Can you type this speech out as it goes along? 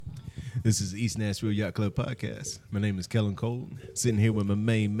This is East Nashville Yacht Club Podcast. My name is Kellen Cole, sitting here with my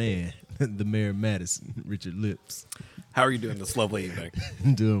main man, the Mayor of Madison, Richard Lips. How are you doing this lovely evening?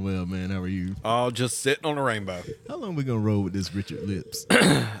 Doing well, man. How are you? Oh, just sitting on a rainbow. How long we going to roll with this Richard Lips?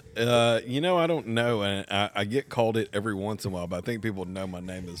 I don't know, and I get called it every once in a while, but I think people know my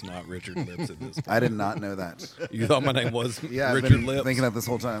name is not Richard Lips at this point. I did not know that. You thought my name was Yeah, Richard I've been Lips? thinking that this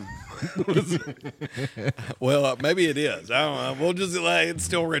whole time. Well, maybe it is. I don't know. We'll just it's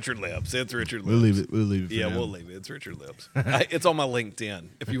still Richard Lips. It's Richard Lips. We'll leave it. We'll leave it for Yeah, now. we'll leave it. It's Richard Lips. It's on my LinkedIn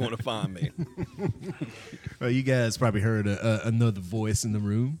if you want to find me. Well, you guys probably heard another voice in the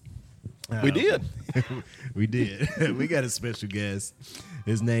room. We did. We did. We got a special guest.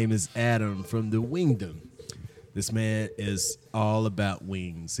 His name is Adam from the Wingdom. This man is all about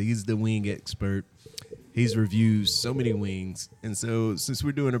wings. He's the wing expert. He's reviewed so many wings, and so since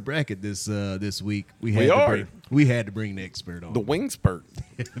we're doing a bracket this week, we had to bring the expert on. The Wingspert.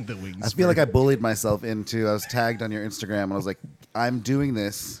 The wings. I feel like I bullied myself into. I was tagged on your Instagram, and I was like, "I'm doing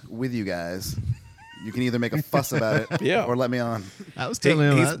this with you guys. You can either make a fuss about it, Yeah. or let me on." I was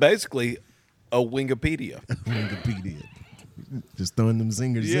telling him He's basically a Wingopedia. Wikipedia. Just throwing them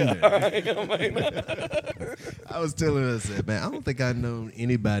zingers in there. I was telling us that, man, I don't think I've known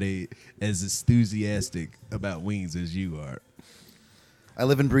anybody as enthusiastic about wings as you are. I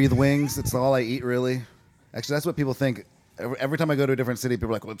live and breathe wings. It's all I eat, really. Actually, that's what people think. Every time I go to a different city, people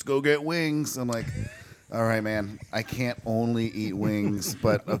are like, "Let's go get wings." I'm like, "All right, man. I can't only eat wings,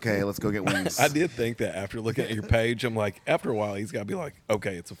 but okay, let's go get wings." I did think that after looking at your page, I'm like, after a while, he's got to be like,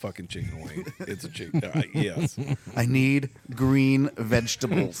 okay, it's a fucking chicken wing. It's a chicken. Yes. I need green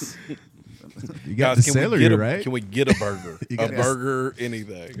vegetables. You got Guys, the can we celery, get right? Can we get a burger? You A got- burger,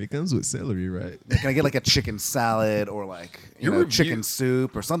 anything. It comes with celery, right? Can I get like a chicken salad or like Your review- chicken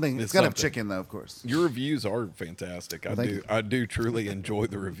soup or something? It's It's got to have something. chicken though, of course. Your reviews are fantastic. thank you. I do truly enjoy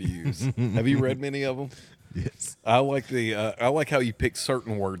the reviews. Have you read many of them? Yes. I like I like how you pick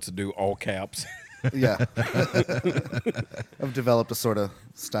certain words to do all caps. Yeah. I've developed a sort of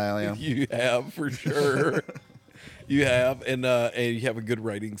style, yeah. You have for sure. You have, and you have a good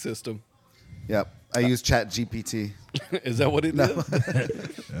rating system. Yep. I use Chat GPT. Is that what it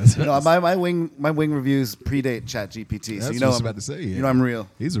is? No, my wing reviews predate Chat GPT, That's so what you know I was I'm about to say. Yeah. You know I'm real.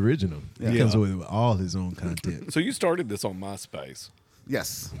 He's original. He comes with all his own content. So you started this on MySpace.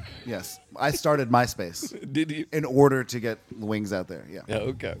 Yes. I started MySpace Did you? in order to get the wings out there. Yeah. Yeah,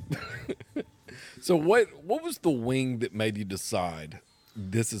 okay. So what was the wing that made you decide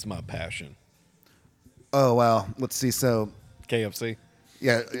this is my passion? Oh well, let's see. So KFC?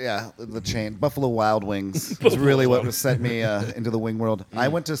 yeah, the chain Buffalo Wild Wings was really what set me into the wing world. I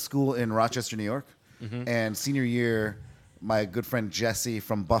went to school in Rochester, New York, and senior year, my good friend Jesse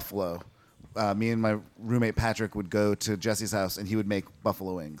from Buffalo, me and my roommate Patrick would go to Jesse's house, and he would make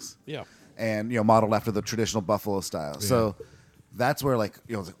buffalo wings. Yeah. And modeled after the traditional buffalo style. So that's where I was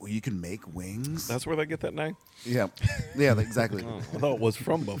like, well, you can make wings. That's where they get that name? yeah, exactly. Oh, I thought it was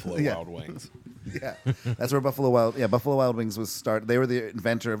from Buffalo Yeah. Wild Wings. Yeah, that's where Buffalo Wild Wings was started. They were the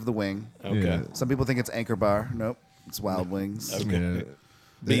inventor of the wing. Okay. Yeah. Some people think it's Anchor Bar. Nope, it's Wild Wings. Okay. Yeah.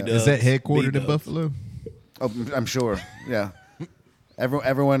 B-dubs, Is that headquartered in B-dubs. Buffalo? Oh, I'm sure. Yeah.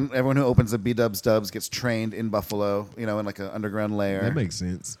 Everyone who opens a B-Dubs Dubs gets trained in Buffalo, in like an underground lair. That makes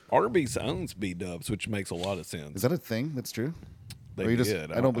sense. Arby's owns B-dubs, which makes a lot of sense. Is that a thing? That's true? They Or you just-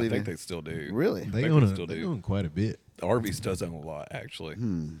 did. I don't believe I think you. they still do. Really? They think own, they still they do. own quite a bit. Arby's does own a lot, actually.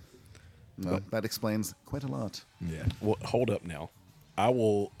 No, that explains quite a lot. Yeah. Well, hold up now.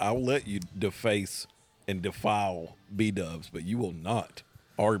 I'll let you deface and defile B-dubs, but you will not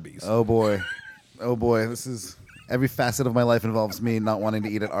Arby's. Oh boy. This is every facet of my life involves me not wanting to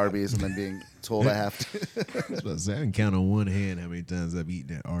eat at Arby's and then being told I have to. I was about to say, I can count on one hand how many times I've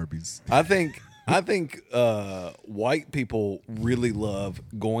eaten at Arby's. I think white people really love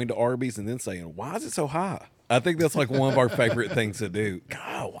going to Arby's and then saying, "Why is it so high?" I think that's like one of our favorite things to do.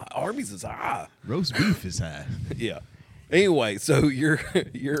 God, why Arby's is high. Roast beef is high. Yeah. Anyway, so you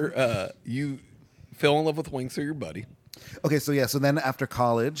fell in love with wings through your buddy. Okay, so then after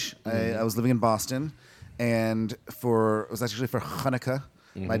college, I was living in Boston, and it was actually for Hanukkah.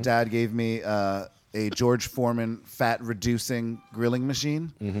 My dad gave me a George Foreman fat-reducing grilling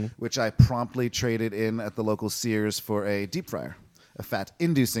machine, which I promptly traded in at the local Sears for a deep fryer, a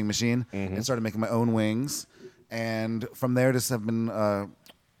fat-inducing machine, and started making my own wings. And from there, just have been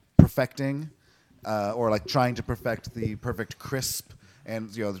perfecting, or like trying to perfect the perfect crisp. And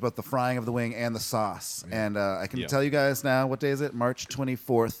there's both the frying of the wing and the sauce. And I can tell you guys now, what day is it? March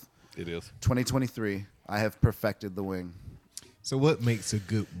 24th, It is. 2023. I have perfected the wing. So what makes a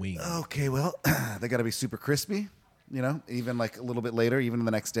good wing? Okay, well, they got to be super crispy. you know, even like a little bit later, even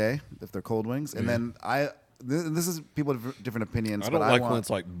the next day if they're cold wings. And then this is people have different opinions. I don't but like I when want, it's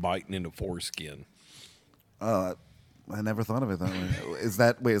like biting into foreskin. I never thought of it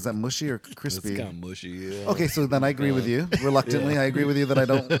that way. Is that mushy or crispy? It's kind of mushy. Yeah. Okay, so then I agree with you. Reluctantly, I agree with you that I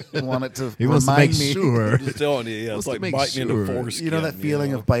don't want it to He wants to remind make me. sure. I'm just telling you, yeah, Wants it's to like make biting sure. into foreskin. You know that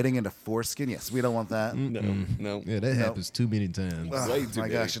feeling know? of biting into foreskin? Yes, we don't want that. No. Yeah, that happens too many times. Ugh, Way too my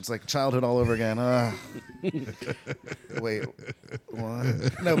big. gosh, it's like childhood all over again. Wait,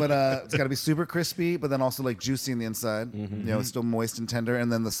 what? No, but it's got to be super crispy, but then also like juicy in the inside. You know, it's still moist and tender. And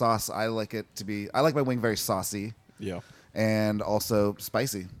then the sauce, I like my wing very saucy. Yeah. And also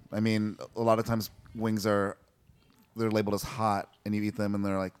spicy. I mean, a lot of times wings they're labeled as hot, and you eat them,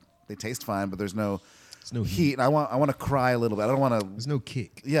 and they taste fine, but there's no heat. And I want to cry a little bit. I don't want to. There's no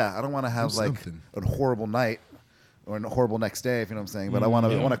kick. Yeah, I don't want to have like something. a horrible night or a horrible next day, if you know what I'm saying. But I want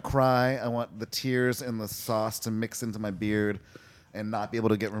to cry. I want the tears and the sauce to mix into my beard, and not be able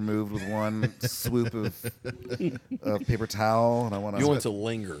to get removed with one swoop of paper towel. And I want You want it to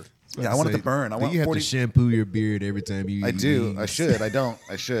linger. Yeah, I want it to burn. I want you have 40 to shampoo your beard every time you. I do. eat. I should. I don't.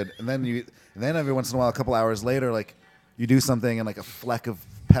 I should. And then every once in a while, a couple hours later, like you do something and like a fleck of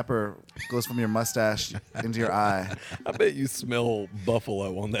pepper goes from your mustache into your eye. I bet you smell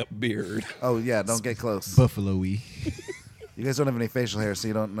buffalo on that beard. Oh yeah, don't get close. Buffalo-y. You guys don't have any facial hair, so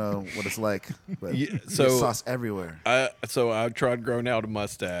you don't know what it's like. But Yeah, you get so- sauce everywhere. So I tried growing out a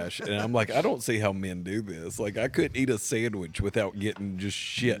mustache, and I'm like, I don't see how men do this. Like, I couldn't eat a sandwich without getting just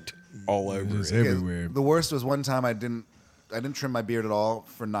shit all over It's it. everywhere. The worst was one time I didn't trim my beard at all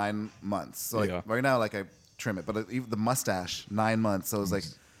for 9 months. So like Yeah. right now, like I trim it, but even the mustache 9 months. So it was like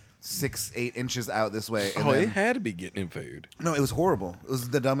 6-8 inches out this way. And Oh, then, it had to be getting in food. no, it was horrible. It was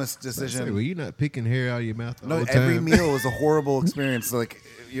the dumbest decision. Say, well, you're not picking hair out of your mouth all No, the every time. meal was a horrible experience. So, like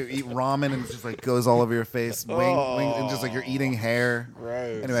you eat ramen and it just like goes all over your face, wing, and just like you're eating hair.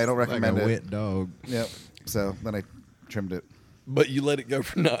 Gross. Anyway, I don't like a recommend it. wet dog. Yep. So then I trimmed it. But you let it go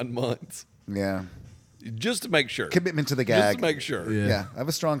for 9 months Yeah. just to make sure. Commitment to the Just gag. to make sure. Yeah. Yeah, I have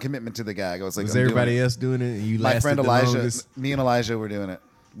a strong commitment to the gag. I was like, Was I'm doing everybody it. else doing it? And you My lasted friend the Elijah, longest? me and Elijah were doing it.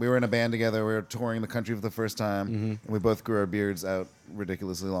 We were in a band together. We were touring the country for the first time, and we both grew our beards out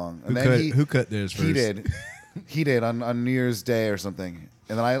ridiculously long. And Who cut theirs first? He did. He did on New Year's Day or something.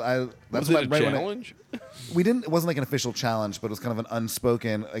 And then I that's Was it what- a right when challenge? we didn't. It wasn't like an official challenge, but it was kind of an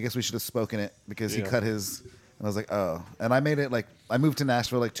unspoken. I guess we should have spoken it because he Yeah. cut his. And I was like, oh. And I made it like I moved to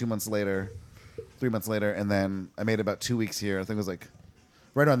Nashville like 2 months later, 3 months later, and then I made it about 2 weeks here. I think it was like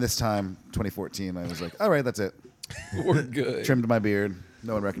right around this time, 2014. I was like, all right, that's it. We're good. Trimmed my beard.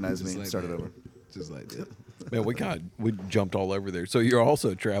 No one recognized Just me. like Started that. over. Just like that. Man, we jumped all over there. So you're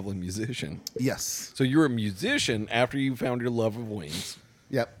also a traveling musician. Yes. So you're a musician after you found your love of wings.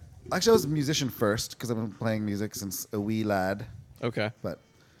 Yep. Actually, I was a musician first because I've been playing music since a wee lad. Okay. But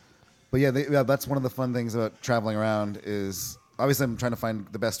yeah, that's one of the fun things about traveling around is obviously I'm trying to find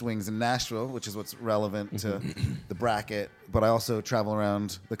the best wings in Nashville, which is what's relevant to the bracket. But I also travel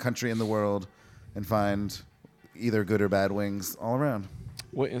around the country and the world and find either good or bad wings all around.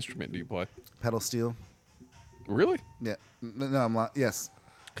 What instrument do you play? Pedal steel. Really? Yeah. No, I'm not. Yes.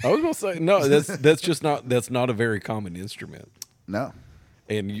 I was gonna say no. That's not a very common instrument. No.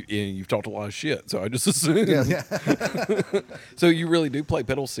 And you've talked a lot of shit, so I just assumed. Yeah. So you really do play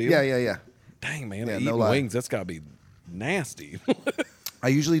pedal steel? Yeah. Dang man, Yeah, eating no lie. wings, that's gotta be nasty. I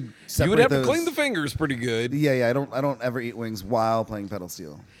usually you separate would have those. to clean the fingers pretty good. Yeah. I don't ever eat wings while playing pedal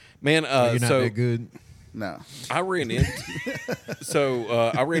steel. Man, You're not so that good. No. I ran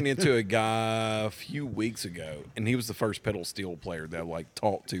into a guy a few weeks ago, and he was the first pedal steel player that I like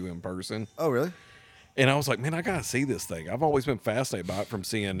talked to in person. Oh, really? And I was like, man, I gotta see this thing. I've always been fascinated by it from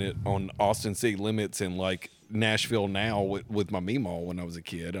seeing it on Austin City Limits and like Nashville Now with my Meemaw when I was a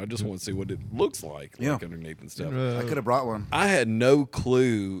kid. I just want to see what it looks like Yeah. underneath and stuff. I could have brought one. I had no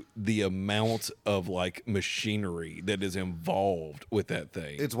clue the amount of like machinery that is involved with that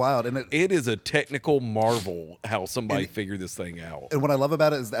thing. It's wild, and It is a technical marvel how somebody figured this thing out. And what I love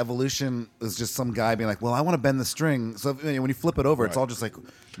about it is the evolution is just some guy being like, well, I want to bend the string. So when you flip it over, it's all just like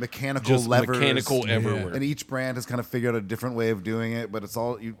mechanical Just levers. mechanical everywhere. And each brand has kind of figured out a different way of doing it, but it's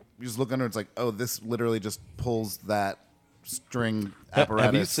all, you just look under, it's like, oh, this literally just pulls that string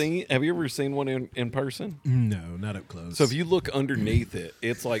apparatus. Have you ever seen one in person? No, not up close. So if you look underneath it,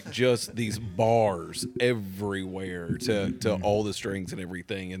 it's like just these bars everywhere to all the strings and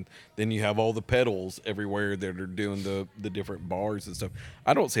everything, and then you have all the pedals everywhere that are doing the different bars and stuff.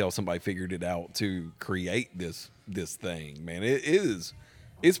 I don't see how somebody figured it out to create this thing, man.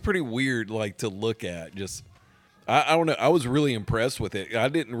 It's pretty weird, like to look at. Just I don't know. I was really impressed with it. I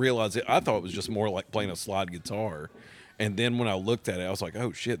didn't realize it. I thought it was just more like playing a slide guitar. And then when I looked at it, I was like,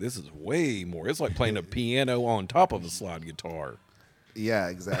 oh, shit, this is way more. It's like playing a piano on top of a slide guitar. Yeah,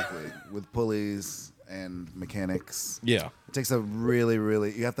 exactly. With pulleys and mechanics. Yeah. It takes a really,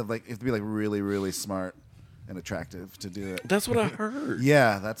 really, you have to be like really, really smart and attractive to do it. That's what I heard.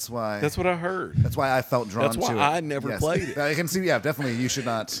 Yeah, that's why. That's what I heard. That's why I felt drawn That's to it. why I never played it. I can see, yeah, definitely you should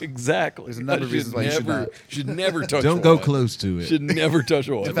not. Exactly. There's a number of reasons why you should not. Should never touch Don't one. go close to it. Should never touch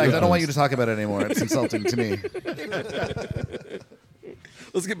one. In fact, I don't want you to talk about it anymore. It's insulting to me.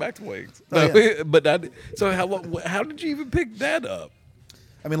 Let's get back to wings. Oh, No, yeah. but so how did you even pick that up?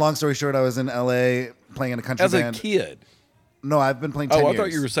 I mean, long story short, I was in LA playing in a country As band. a kid? No, I've been playing 10 Oh, I years.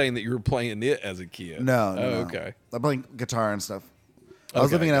 thought you were saying that you were playing it as a kid. No, Oh, no. okay. I'm playing guitar and stuff. I was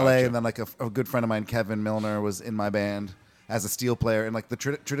Okay, living in LA, gotcha. and then like a good friend of mine, Kevin Milner, was in my band as a steel player. And like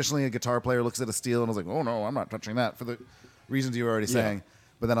traditionally, a guitar player looks at a steel and I was like, oh no, I'm not touching that for the reasons you were already saying. Yeah.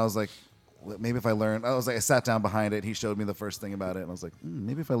 But then I was like, well, maybe if I learn, I sat down behind it. He showed me the first thing about it, and I was like,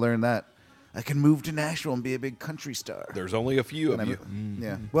 maybe if I learn that, I can move to Nashville and be a big country star. There's only a few And of I you.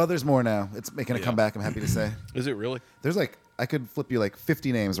 Yeah. Well, there's more now. It's making a Yeah. comeback. I'm happy to say. Is it really? There's like I could flip you like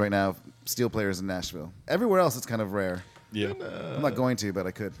 50 names right now of steel players in Nashville. Everywhere else, it's kind of rare. Yeah. I'm not going to, but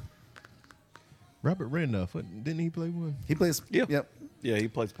I could. Robert Randolph, didn't he play one? He plays. Yeah. Yep. Yeah, he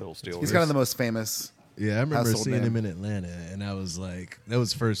plays pedal steel. He's kind of the most famous. Yeah, I remember Household seeing name. him in Atlanta, and I was like, that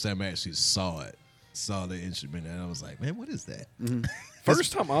was the first time I actually saw the instrument, and I was like, man, what is that?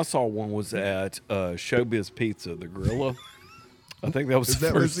 First time I saw one was at Showbiz Pizza, the Gorilla. I think that was Is the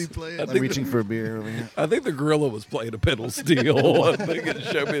that what first. he played? I I'm think reaching for a beer over here. I think the Gorilla was playing a pedal steel. I think at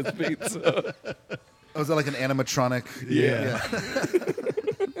Showbiz Pizza. Oh, is that like an animatronic? Yeah.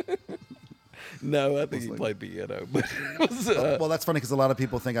 No, I think he played piano. But it was, Well, that's funny because a lot of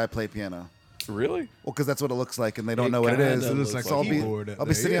people think I play piano. really? Well, because that's what it looks like, and they don't It know what it kinda is. looks So like I'll a be, keyboard up I'll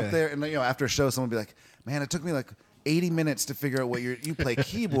be there, sitting yeah. up there, and after a show, someone will be like, "Man, it took me like 80 minutes to figure out what you play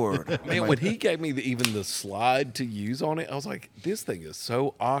keyboard." I'm Man, like, when he gave me even the slide to use on it, I was like, this thing is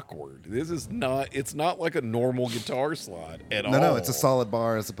so awkward. This is not, it's not like a normal guitar slide at all. no, it's a solid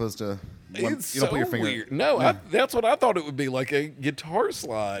bar as opposed to one, It's you don't so put your finger. weird. No, Yeah. that's what I thought it would be, like a guitar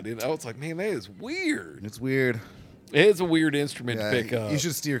slide. And I was like, man, that is weird. It's weird. It's a weird instrument Yeah, to pick up. you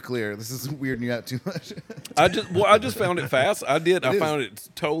should steer clear. This is weirding you out too much. I just found it fast. I is. found it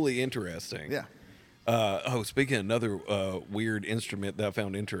totally interesting. Yeah. Speaking of another weird instrument that I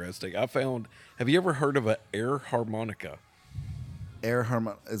found interesting, have you ever heard of an air harmonica? Air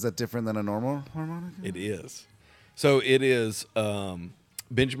harmon is that different than a normal harmonica? It is. So it is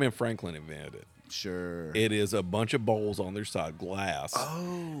Benjamin Franklin invented it. Sure. It is a bunch of bowls on their side, glass.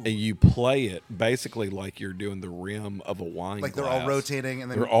 Oh. And you play it basically like you're doing the rim of a wine Like they're glass. all rotating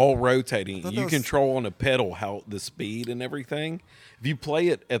and then They're all rotating. thought You that was- control on a pedal how the speed and everything. If you play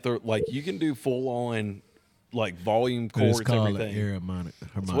it at the you can do full on like volume But it's chords, called an everything. air harmonica.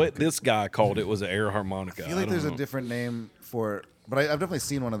 That's what this guy called it was an air harmonica. I feel like don't there's a know. different name for it, but I've definitely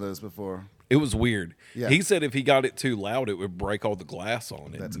seen one of those before. It was weird. Yeah. He said if he got it too loud, it would break all the glass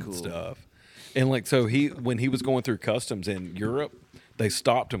on it That's and cool. stuff. And like so, when he was going through customs in Europe, they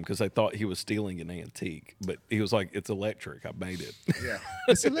stopped him because they thought he was stealing an antique. But he was like, "It's electric. I made it." Yeah.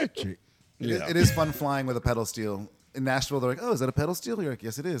 It's electric. Yeah. It is fun flying with a pedal steel. In Nashville, they're like, "Oh, is that a pedal steel?" You're like,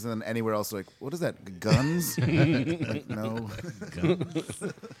 "Yes, it is." And then anywhere else, they're like, "What is that? Guns?" Like, no.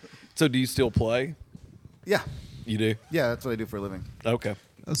 So do you still play? Yeah, You do? yeah, that's what I do for a living. Okay.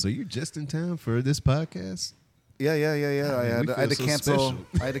 Oh, so you're just in time for this podcast? Yeah. I we had to feel so cancel. special.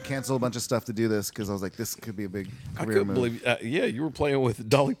 I had to cancel a bunch of stuff to do this because I was like, "This could be a big I career couldn't move." believe. Yeah, you were playing with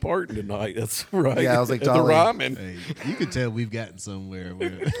Dolly Parton tonight. That's right. Yeah, I was like, At the Dolly. Ryman. Hey, you can tell we've gotten somewhere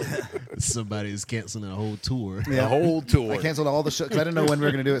where somebody is canceling a whole tour. The whole tour. I canceled all the shows because I didn't know when we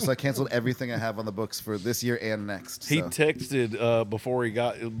were going to do it, so I canceled everything I have on the books for this year and next. He so. texted before he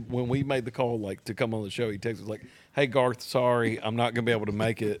got when we made the call like to come on the show. He texted like, "Hey Garth, sorry, I'm not gonna be able to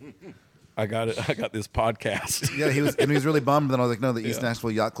make it. I got it. I got this podcast." Yeah, he was really bummed. Then I was like, "No, the East Yeah.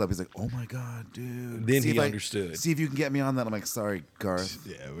 Nashville Yacht Club." He's like, "Oh my god, dude!" Then See he if understood. See if you can get me on that. I'm like, "Sorry, Garth.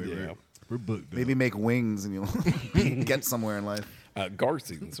 Yeah, Yeah. we're booked. Maybe make wings and you'll get somewhere in life."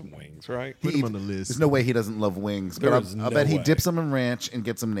 Garth's eating some wings, right? Put He- him on the list. There's no way he doesn't love wings, but There's I no bet he way. dips them in ranch and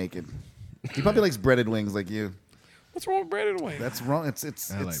gets them naked. He probably likes breaded wings like you. What's wrong with breaded wings? That's wrong. It's.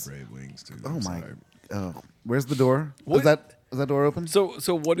 I like it's bread wings too. Oh I'm my. sorry. Oh, where's the door? What? Is that door open? So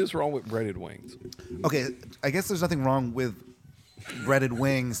what is wrong with breaded wings? Okay, I guess there's nothing wrong with breaded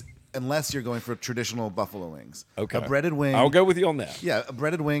wings unless you're going for traditional buffalo wings. Okay, A breaded wing. I'll go with you on that. Yeah, a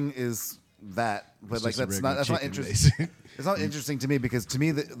breaded wing is that, but It's like just a that's regular not chicken, interesting. basically. It's not interesting to me because to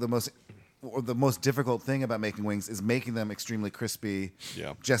me the most or the most difficult thing about making wings is making them extremely crispy.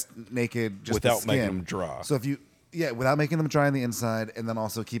 Yeah. Just naked, just Without the skin. making them dry. So if you, without making them dry on the inside, and then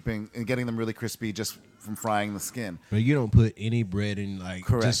also getting them really crispy just from frying the skin. But you don't put any bread in, like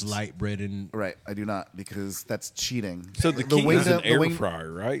Correct. just light bread in. Right, I do not, because that's cheating. So the key is an air wing-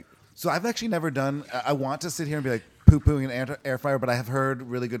 fryer, right? So I've actually never done. I want to sit here and be like poo-pooing an air fryer, but I have heard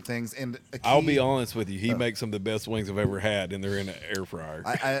really good things. And I'll be honest with you, he makes some of the best wings I've ever had, and they're in an air fryer.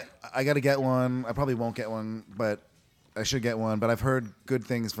 I got to get one. I probably won't get one, but I should get one. But I've heard good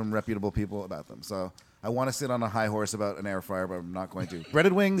things from reputable people about them. So I want to sit on a high horse about an air fryer, but I'm not going to.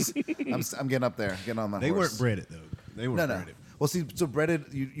 Breaded wings, I'm getting up there, getting on that They horse. weren't breaded though. They weren't No. breaded. Well, see, so breaded,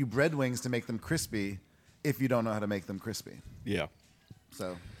 you bread wings to make them crispy if you don't know how to make them crispy. Yeah.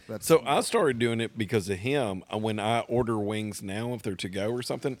 So that's So I started doing it because of him. When I order wings now, if they're to go or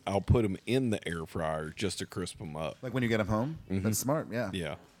something, I'll put them in the air fryer just to crisp them up. like when you get them home. That's smart. Yeah.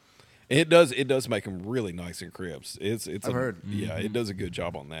 Yeah. And it does make them really nice and crisp. I've heard. Yeah, it does a good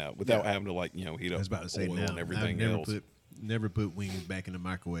job on that without Yeah. having to heat I up was about to say oil now. and everything I've else. never put wings back in the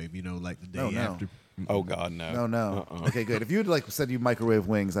microwave. Like the day Oh, no. after. Oh God, no. No. Uh-uh. Okay, good. If you had said you microwave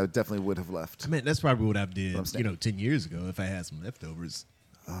wings, I definitely would have left. I mean, that's probably what I did. I'm saying. 10 years ago if I had some leftovers.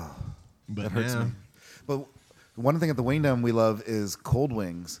 But That hurts now, me. But one thing at the Wingdom we love is cold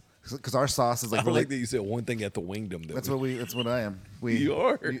wings, because our sauce is I like really. like that you said one thing at the Wingdom. That's what I am. You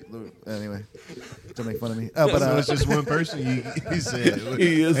are. Anyway, don't make fun of me. Oh, but so it's just one person you said.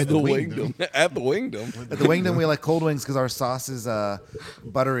 He is At the Wingdom. At the Wingdom. at the Wingdom we like cold wings because our sauce is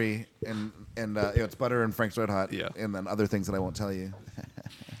buttery and it's butter and Frank's Red Hot. Yeah. And then other things that I won't tell you.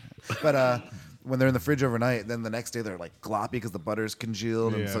 But when they're in the fridge overnight, then the next day they're like gloppy because the butter's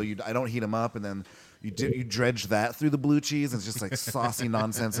congealed, and Yeah. so I don't heat them up, and then you dredge that through the blue cheese, and it's just like saucy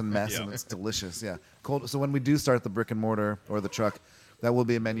nonsense and mess, and it's delicious. Yeah, cold. So when we do start the brick and mortar or the truck, that will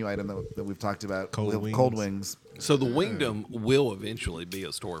be a menu item that we've talked about. Cold We'll have wings. Cold wings. So the Wingdom will eventually be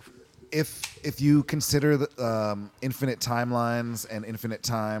a store. If you consider the infinite timelines and infinite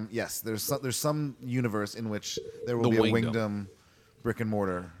time, yes, there's some universe in which there will The be a Wingdom. Wingdom brick and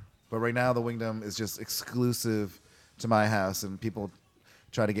mortar. But right now, the Wingdom is just exclusive to my house, and people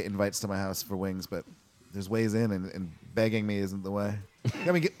try to get invites to my house for wings, but there's ways in, and begging me isn't the way.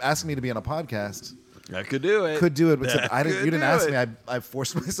 I mean, asking me to be on a podcast I could do it. could do it, but except That you could didn't do ask it. me. I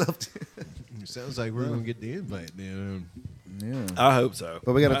forced myself to. It sounds like we're going to get the invite then. Yeah. I hope so.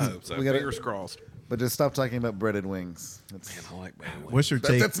 But we gotta- I hope so. we gotta- Fingers crossed. But just stop talking about breaded wings. Man, I like bad wings. What's your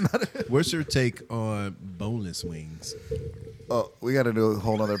take? That's not it. What's your take on boneless wings? Oh, we got to do a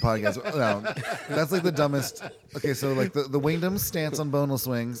whole nother podcast. No, that's like the dumbest. Okay, so like the Wingdom's stance on boneless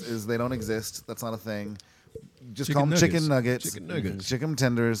wings is they don't exist. That's not a thing. Just Chicken call them nuggets. chicken nuggets, Chicken nuggets. chicken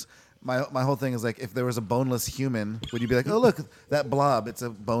tenders. My whole thing is like, if there was a boneless human, would you be like, oh look, that blob, it's a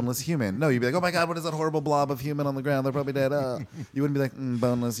boneless human? No, you'd be like, oh my god, what is that horrible blob of human on the ground? They're probably dead. You wouldn't be like,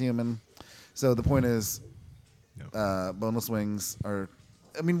 boneless human. So the point is, boneless wings are.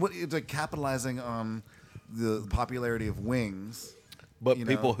 I mean, it's like capitalizing on the popularity of wings. But you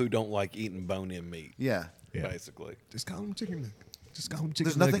people know. who don't like eating bone-in meat, Yeah. Yeah. basically. Just call them chicken nuggets. Just call them chicken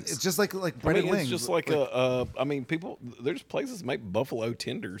There's nothing. nuggets. It's just like I breaded mean, wings. it's just like I mean, people. There's places that make buffalo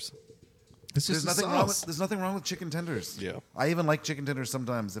tenders. It's There's just nothing the wrong. With, sauce. there's nothing wrong with chicken tenders. Yeah. I even like chicken tenders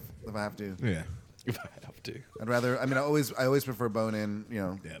sometimes if I have to. Yeah. If I have to. I'd rather. I mean, I always prefer bone in.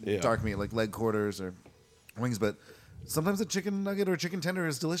 Yeah. Dark meat like leg quarters or wings, but. Sometimes a chicken nugget or a chicken tender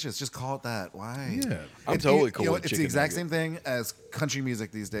is delicious. Just call it that. Why? Yeah. I'm totally cool with It's the chicken exact nugget. same thing as country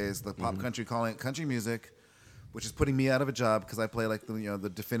music these days. The pop country calling it country music, which is putting me out of a job because I play like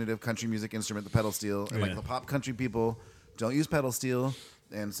the definitive country music instrument, the pedal steel, and like Yeah. the pop country people don't use pedal steel,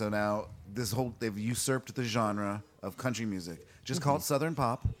 and so now they've usurped the genre of country music. Just call it Southern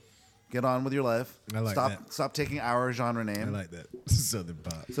pop. Get on with your life. I like stop that. Stop taking our genre I name. like that. Southern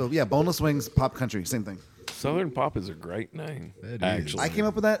pop. So yeah, boneless wings, pop country, same thing. Southern Pop is a great name. That is. Actually, I came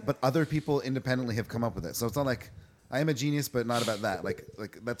up with that, but other people independently have come up with it. So it's not like I am a genius, but not about that. Like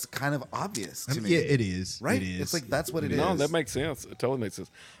that's kind of obvious to me. Yeah, it is. Right? It is. It's like that's what it is. No, that makes sense. It totally makes sense.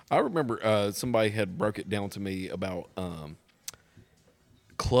 I remember somebody had broke it down to me about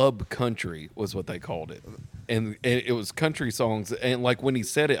club country was what they called it, and it was country songs. And like when he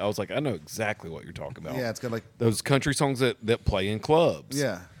said it, I was like, I know exactly what you're talking about. Yeah, it's got like those country songs that play in clubs.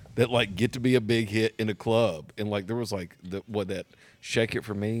 Yeah. That like get to be a big hit in a club, and like there was like that "Shake It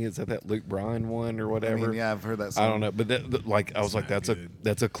For Me" is that Luke Bryan one or whatever? I mean, yeah, I've heard that song. I don't know, but like I was like, not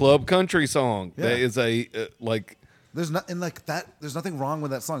that's a club country song. Yeah. That is a like. There's nothing wrong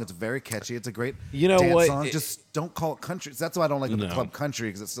with that song. It's very catchy. It's a great You know dance what? song. Just don't call it country. So that's why I don't like the No. club country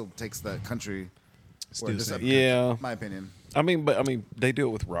because it still takes the country. Still or just say a- Yeah. my opinion. But they do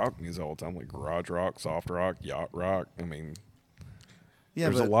it with rock music all the time, like garage rock, soft rock, yacht rock. I mean, Yeah,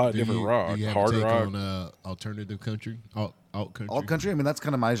 there's a but lot of Do different you, rock, do you have hard a take rock. on alternative country, alt country? alt country. I mean, that's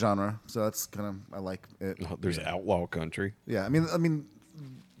kind of my genre, so that's kind of I like it. There's outlaw country. Yeah, I mean,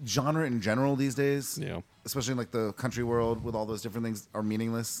 genre in general these days. Yeah. Especially in like the country world with all those different things are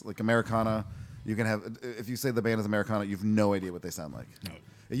meaningless. Like Americana, you can have if you say the band is Americana, you have no idea what they sound like. No.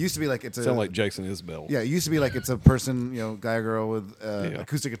 It used to be like it's a Sound like Jason Isbell. yeah. It used to be like it's a person, guy or girl with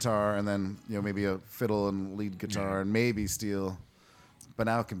acoustic guitar, and then maybe a fiddle and lead guitar, and maybe steel. But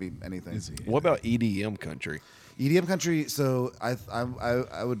now it can be anything. What about EDM country? EDM country. So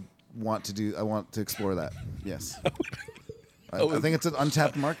I would want to do. I want to explore that. Yes. I think it's an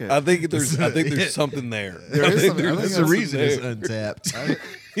untapped market. I think there's something there. There is something. I think There's there's a reason it's there. untapped.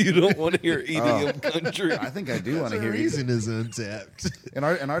 You don't want to hear EDM country. I think I do want to The hear reason is untapped. In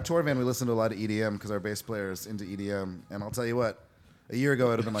our tour van, we listen to a lot of EDM because our bass player is into EDM. And I'll tell you what, a year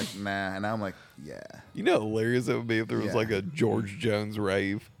ago I'd have been like, nah, and now I'm like, yeah. You know how hilarious it would be if there was Yeah. like a George Jones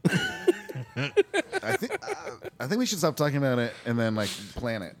rave. I think we should stop talking about it and then like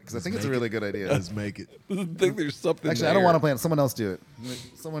plan it because I think it's a really good idea. Let's make it. I think there's something Actually, there. I don't want to plan it. Someone else do it.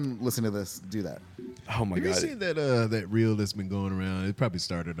 Someone listen to this, do that. Oh my Have you god. seen that reel that's been going around? It probably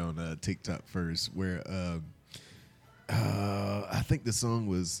started on TikTok first, where I think the song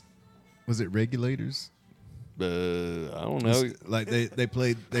was it Regulators? I don't know. Like they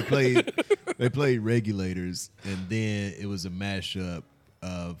played Regulators, and then it was a mashup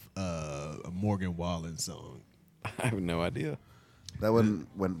of a Morgan Wallen song. I have no idea. That one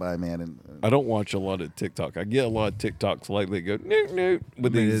went by, man. And I don't watch a lot of TikTok. I get a lot of TikToks lately that go noot noot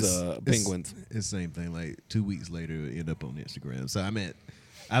with these penguins. It's the same thing. Like 2 weeks later, it end up on Instagram. So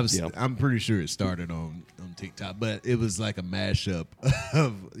Yeah. I'm pretty sure it started on TikTok, but it was like a mashup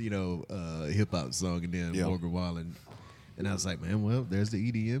of a hip hop song and then Yeah. Morgan Wallen, and I was like, man, well, there's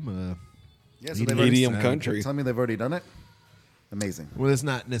the EDM. yeah, EDM they've already- EDM country. Tell me they've already done it. Amazing. Well, it's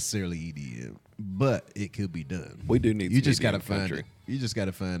not necessarily EDM, but it could be done. We do need You some just gotta EDM find country. it. You just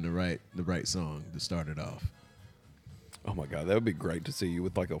gotta find the right song to start it off. Oh my god, that would be great to see you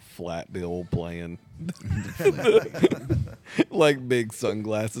with like a flat bill playing, like big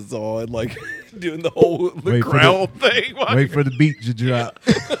sunglasses on, like doing the whole Wait for crowd thing Wait for the beat to drop.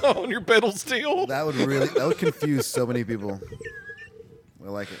 on your pedal steel. That would confuse so many people. I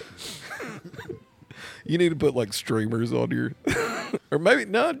like it. You need to put like streamers on your, or maybe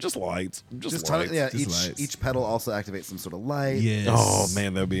no, just lights, just lights. Just lights. Each pedal also activates some sort of light. Yes. Oh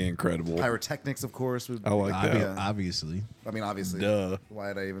man, that'd be incredible. Pyrotechnics, of course. Would, I like that. Yeah. Obviously. I mean, obviously. Duh.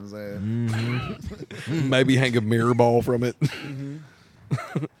 Why'd I even say it? Maybe hang a mirror ball from it. Mm-hmm.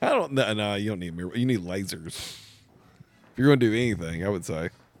 I don't know. No, you don't need mirror. You need lasers. If you're gonna do anything, I would say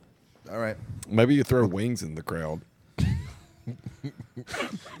All right. maybe you throw wings in the crowd.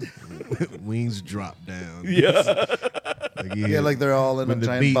 Wings drop down. Yeah, Like, Yeah, like they're all in a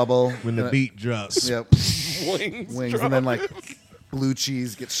giant beat, bubble. When the beat drops. Yep. wings. And then like blue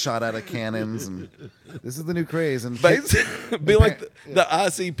cheese gets shot out of cannons, and this is the new craze. And Basically, be like the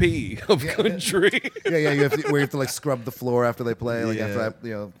ICP of country. yeah, where you have to like scrub the floor after they play, like Yeah. after that,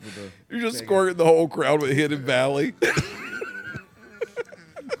 with the You're just squirting the whole crowd with Hidden Valley.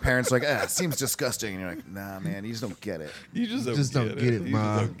 parents are like, it seems disgusting, and you're like, nah, man, you just don't get it. You just don't get it, You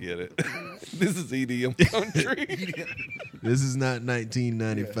Ma. just don't get it. This is EDM country. This is not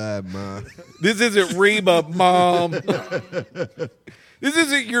 1995, Ma. This isn't Reba, Mom. This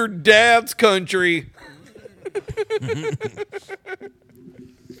isn't your dad's country.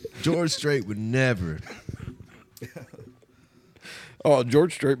 George Strait would never. Oh,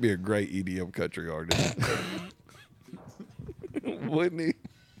 George Strait be a great EDM country artist. Wouldn't he?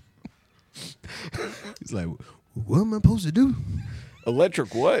 He's like, what am I supposed to do?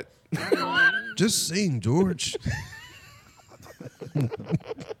 Electric what? Just sing, George.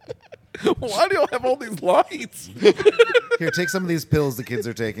 Why do y'all have all these lights? Here, take some of these pills the kids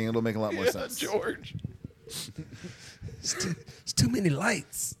are taking. It'll make a lot more Yeah, sense. George. It's too many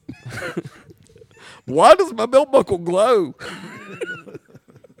lights. Why does my belt buckle glow?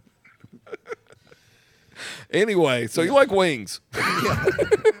 Anyway, so you like wings.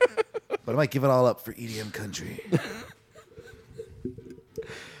 But I might give it all up for EDM country.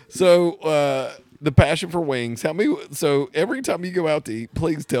 So the passion for wings. So every time you go out to eat,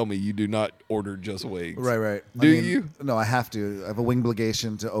 please tell me you do not order just wings. Right. Do you? No, I have to. I have a wing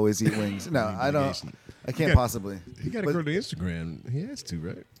obligation to always eat wings. No, I don't. Wingligation. I can't possibly. He got to But- go to Instagram. He has to,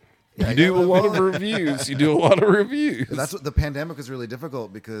 right? Yeah, You do a lot of reviews. You do a lot of reviews. That's what the pandemic was really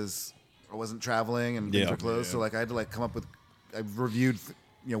difficult because I wasn't traveling and things Yeah. were closed. So like I had to like come up with. I reviewed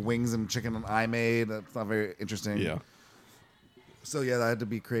wings and chicken I made. That's not very interesting. Yeah. So yeah, I had to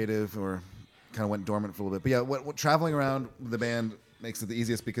be creative, or kind of went dormant for a little bit. But yeah, what traveling around the band makes it the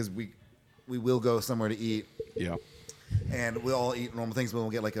easiest because we will go somewhere to eat, Yeah. and we'll all eat normal things, but we'll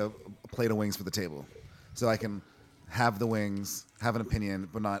get like a plate of wings for the table, so I can have the wings, have an opinion,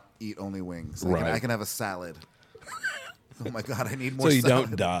 but not eat only wings. Right. I can have a salad. Oh my god, I need So more. you salad.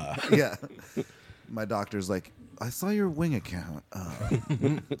 don't die. Yeah. My doctor's like, I saw your wing account.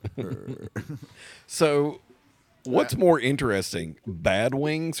 So, what's more interesting, bad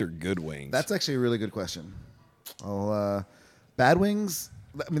wings or good wings? That's actually a really good question. Bad wings.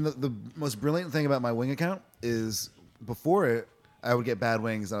 I mean, the most brilliant thing about my wing account is before it, I would get bad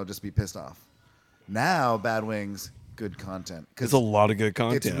wings and I would just be pissed off. Now, bad wings, good content. It's a lot of good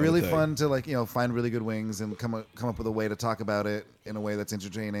content. It's really fun to find really good wings and come up with a way to talk about it in a way that's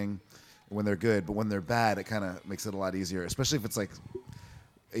entertaining when they're good. But when they're bad, it kind of makes it a lot easier, especially if it's like,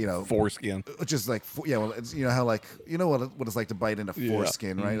 foreskin. which is like, well, it's, how what it's like to bite into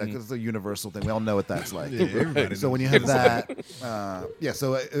foreskin, right? Like it's a universal thing. We all know what that's like. Everybody So knows. when you have that,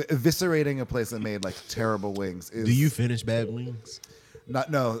 so eviscerating a place that made like terrible wings is. Do you finish bad wings?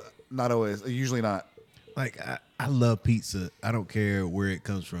 Not always. Usually not. Like I love pizza. I don't care where it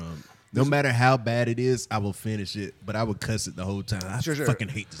comes from. No matter how bad it is, I will finish it. But I would cuss it the whole time. I Sure. fucking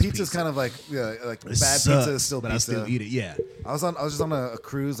hate this Pizza's pizza. kind of like It bad sucks, pizza is still but pizza. I still eat it. Yeah. I was just on a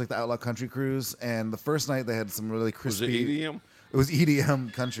cruise, like the Outlaw Country cruise, and the first night they had some really Was it crispy. EDM? It was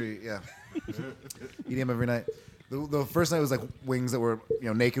EDM country, yeah. EDM every night. The first night was like wings that were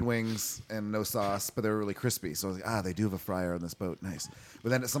naked wings and no sauce, but they were really crispy. So I was like, they do have a fryer on this boat, nice.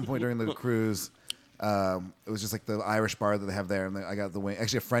 But then at some point during the cruise, it was just like the Irish bar that they have there, and I got the wing.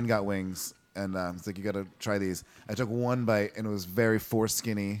 Actually, a friend got wings, and it's like, you got to try these. I took one bite, and it was very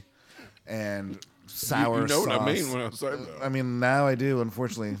foreskinny and sour. You know what I sauce. mean when I say that. I mean, now I do,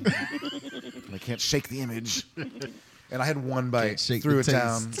 unfortunately. I can't shake the image. And I had one bite, Can't shake threw it the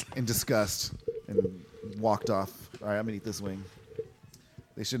down taste. in disgust, and walked off. All right, I'm going to eat this wing.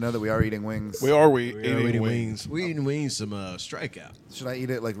 They should know that we are eating wings. We are We eating eating wings. We eating wings. Some strikeout. Should I eat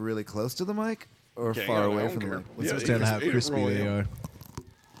it like really close to the mic or Okay, far I away don't from the care. mic? Yeah, Let's tell how eat it crispy raw, they yeah. are.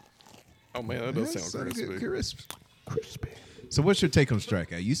 Oh man, that does Yes, sound crispy. Crispy. So what's your take on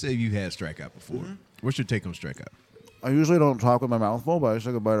strikeout? You say you had strikeout before. Mm-hmm. What's your take on strikeout? I usually don't talk with my mouth full, but I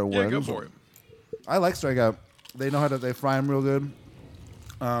took a bite of Yeah, wings. go for it. I like Strikeout. They know they fry them real good.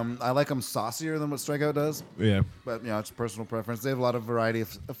 I like them saucier than what Strikeout does, Yeah, but it's personal preference. They have a lot of variety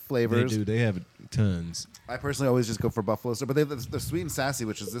of they flavors. do. They have tons. I personally always just go for buffalo stuff, but they're sweet and sassy,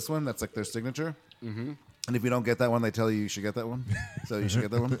 which is this one. That's like their signature. Mm-hmm. And if you don't get that one, they tell you should get that one. So you should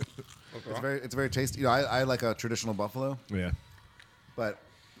get that one. It's very tasty. I like a traditional buffalo, Yeah. but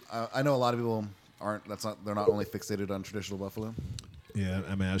I know a lot of people aren't. They're not only fixated on traditional buffalo. Yeah,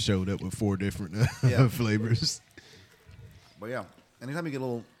 I mean, I showed up with 4 different Yeah. flavors. But yeah, anytime you get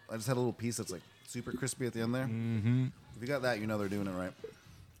I just had a little piece that's like super crispy at the end there. Mm-hmm. If you got that, they're doing it right.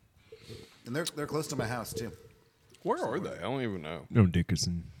 And they're close to my house too. Where are they? I don't even know. No,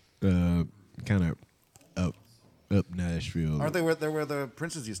 Dickerson. Kind of up Nashville. Aren't they where the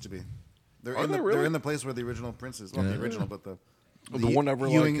Princes used to be? They're Are in they the really? they're in the place where the original Princes. Well, not the Yeah. original, but the one over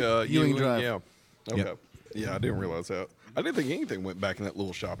Ewing, like Ewing Drive. Yeah. Okay. Yep. Yeah, I didn't realize that. I didn't think anything went back in that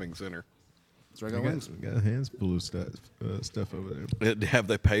little shopping center. That's where I got wings. We got hands full of stuff over there. Have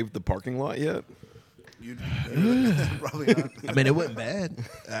they paved the parking lot yet? Probably not. I mean, it wasn't bad.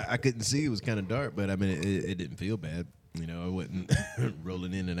 I couldn't see. It was kind of dark, but I mean, it didn't feel bad. I wasn't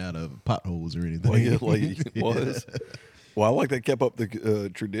rolling in and out of potholes or anything. Well, yeah, like it was. Well, I like they kept up the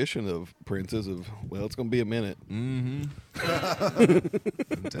tradition of Princes of, it's going to be a minute. I'm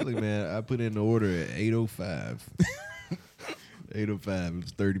telling you, man, I put in the order at 8:05. 8:05. It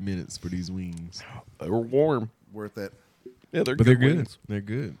was 30 minutes for these wings. They were warm. Worth it. Yeah, they're But good they're good. wings. They're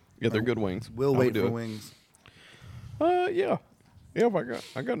good. Yeah, they're good wings. We'll I would wait do for it. wings. Yeah. Yeah, if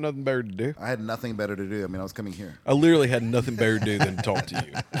I got nothing better to do. I had nothing better to do. I mean, I was coming here. I literally had nothing better to do than talk to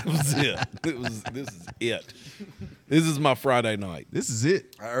you. That was it. This is it. This is my Friday night. This is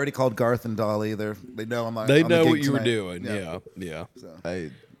it. I already called Garth and Dolly. They know I'm. They on the know gig what you were tonight. doing. Yeah. So.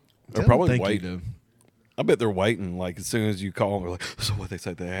 Hey, They're probably thank you, waiting. though. I bet they're waiting. Like as soon as you call them, they're like, "So what they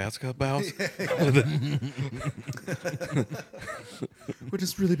say they ask about?" We're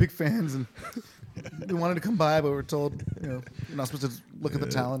just really big fans, and we wanted to come by, but we're told you're not supposed to look at the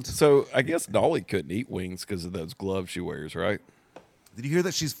talent. So I guess Dolly couldn't eat wings because of those gloves she wears, right? Did you hear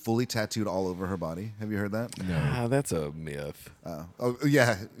that she's fully tattooed all over her body? Have you heard that? Ah, that's a myth. Oh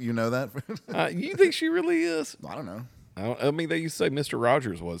yeah, you know that? You think she really is? I don't know. I mean, they used to say Mr.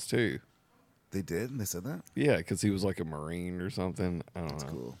 Rogers was too. They did? They said that? Yeah, because he was like a Marine or something. I don't know.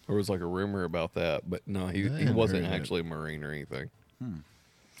 cool. There was like a rumor about that, but no, he haven't wasn't heard that. actually a Marine or anything.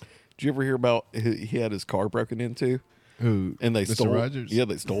 Did you ever hear about he had his car broken into? Who? And they Mr. stole. Rogers? Yeah,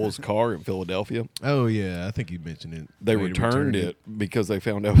 they stole his car in Philadelphia. Oh yeah, I think you mentioned it. They Way to returned return it because they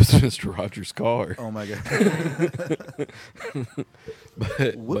found out it was Mr. Rogers' car. Oh my god.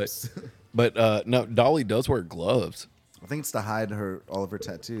 Whoops. But no, Dolly does wear gloves. I think it's to hide all of her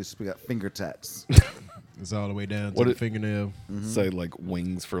tattoos. We got finger tats. It's all the way down to What the it- fingernail. Say like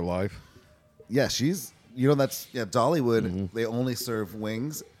wings for life. Yeah, she's. That's Dollywood. They only serve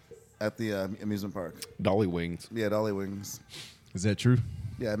wings at the amusement park. Dolly wings. Yeah, Dolly wings. Is that true?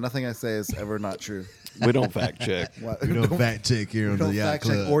 Yeah, nothing I say is ever not true. We don't fact check. What- We don't fact check here on the don't Yacht fact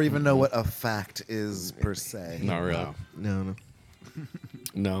Club. check or even know what a fact is per se. Not really. No.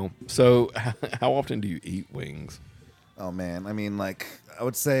 No. So, how often do you eat wings? Oh man, I mean, like I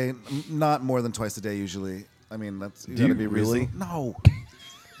would say not more than twice a day usually. I mean, that's you Do gotta you be really? reasonable.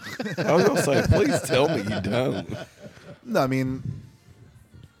 No, I was gonna say, please tell me you don't. no. I mean,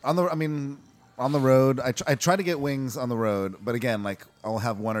 on the road, I try to get wings on the road, but again, like I'll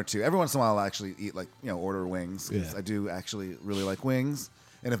have one or two. Every once in a while, I'll actually eat order wings 'cause Yeah. I do actually really like wings.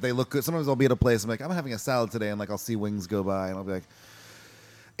 And if they look good, sometimes I'll be at a place. I'm like, I'm having a salad today, and like I'll see wings go by, and I'll be like,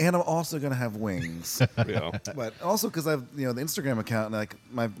 and I'm also gonna have wings. Yeah. But also because I have the Instagram account and like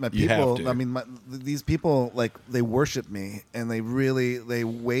my You have people. to. I mean, these people like they worship me and they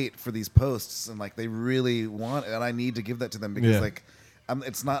wait for these posts and like they really want it, and I need to give that to them because Yeah. like I'm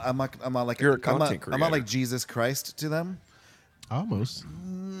not like You're a content I'm not like creator. Jesus Christ to them, Almost.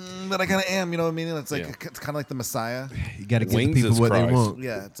 but I kind of am. You know what I mean? It's like Yeah. it's kind of like the Messiah. You got to give the Wings people is what they Christ. want.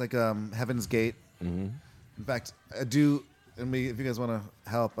 Yeah, it's like Heaven's Gate. Mm-hmm. In fact, I do. And if you guys want to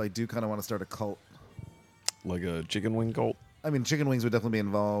help, I do kind of want to start a cult. Like a chicken wing cult. I mean, chicken wings would definitely be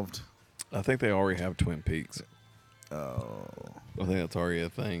involved. I think they already have Twin Peaks. Oh. I think that's already a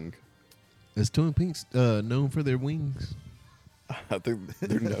thing. Is Twin Peaks known for their wings? I think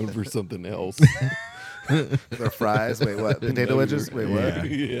they're known for something else. Their fries? Wait, what? Potato wedges? Wait, what?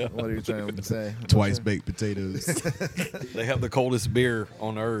 Yeah. Yeah. What are you trying to say? Twice baked potatoes. They have the coldest beer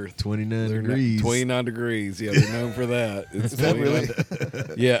on earth. 29 They're degrees. 29 degrees. Yeah, they're known for that. It's Is that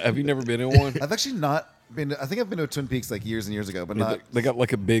 29. Yeah. Have you never been in one? I've actually not been. I think I've been to Twin Peaks like years and years ago, but not. They got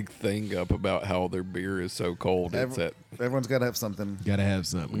like a big thing up about how their beer is so cold. It's at. Everyone's got to have something. Got to have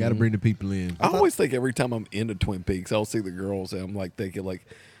something. Got to bring the people in. I always think every time I'm into Twin Peaks, I'll see the girls and I'm like thinking like,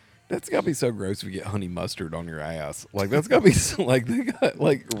 that's gotta be so gross if you get honey mustard on your ass. Like that's gotta be so, like they got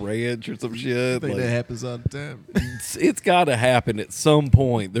like ranch or some I shit. think Like, that happens all the time. it's gotta happen at some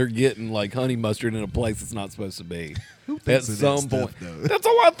point. They're getting like honey mustard in a place it's not supposed to be. At thinks of that some stuff, point, though? that's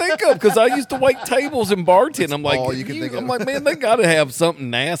all I think of because I used to wait tables and bartend. I'm like, all you can think I'm of. like, man, they gotta have something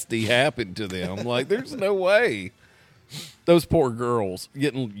nasty happen to them. Like, there's no way. Those poor girls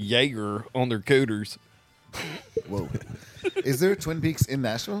getting Jaeger on their cooters Whoa. Is there Twin Peaks in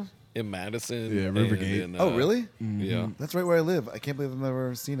Nashville? in Madison. Yeah, and Rivergate. in, Oh, really? Yeah. That's right where I live. I can't believe I've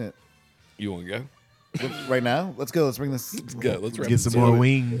never seen it. You want to go? Right now? Let's go. Let's bring this. Let's go. Let's wrap Get this some more up.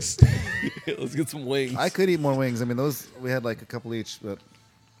 wings. Let's get some wings. I could eat more wings. I mean, those we had like a couple each, but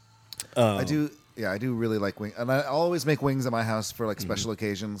I do. Yeah, I do really like wings, and I always make wings at my house for like special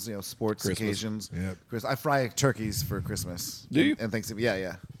occasions, sports Christmas. occasions. Yep. I fry turkeys for Christmas. Do you? And Thanksgiving. Yeah,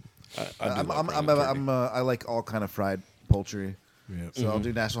 yeah. I do like fried turkey. I like all kind of fried poultry. Yeah. So I'll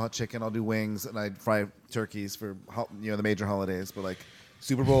do National Hot Chicken. I'll do wings, and I fry turkeys for the major holidays. But like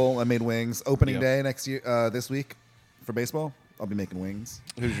Super Bowl, I made wings. Opening Yeah. day next year, this week for baseball, I'll be making wings.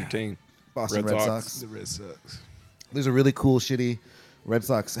 Who's your team? Boston Red Sox. The Red Sox. There's a really cool, shitty Red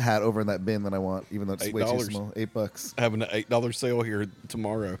Sox hat over in that bin that I want, even though it's way too $8. small. $8. Having an $8 sale here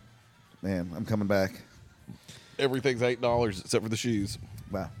tomorrow. Man, I'm coming back. Everything's $8 except for the shoes.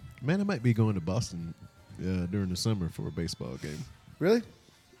 Wow. Man, I might be going to Boston during the summer for a baseball game. Really?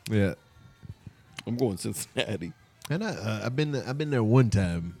 Yeah. I'm going Cincinnati. And I've been there one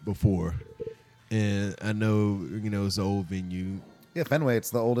time before, and I know it's an old venue. Yeah, Fenway. It's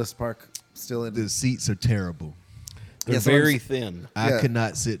the oldest park still in. The seats are terrible. They're Yeah, so I'm very s- thin. I Yeah. could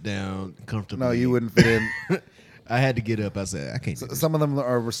not sit down comfortably. No, you wouldn't fit in. I had to get up. I said, I can't. do this. Some of them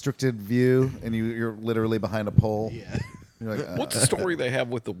are restricted view, and you're literally behind a pole. Yeah. You're like, What's the story they have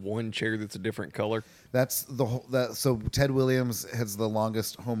with the one chair that's a different color? That's the whole. So Ted Williams has the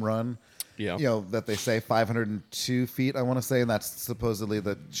longest home run. Yeah. That they say 502 feet. I want to say, and that's supposedly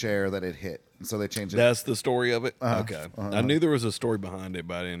the chair that it hit. And so they changed it. That's the story of it? Uh-huh. Okay. Uh-huh. I knew there was a story behind it,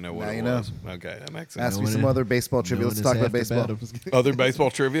 but I didn't know what Now it you know. was. Okay, that makes Ask sense. me Knowing some it- other baseball trivia. knowing Let's it's talk about half the baseball. battle. Other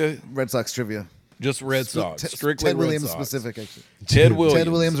baseball trivia? Red Sox trivia. Just Red Sox. Strictly Ted Red Williams Sox. specific, actually. Ted Williams.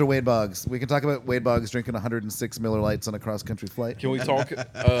 Ted Williams or Wade Boggs. We can talk about Wade Boggs drinking 106 Miller Lights on a cross-country flight. Can we talk?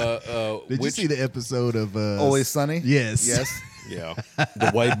 Did you see the episode of Always Sunny? Yes. Yes. Yeah,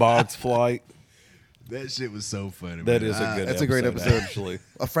 the Wade Boggs flight. That shit was so funny. That man. is a good. That's a great episode. Actually,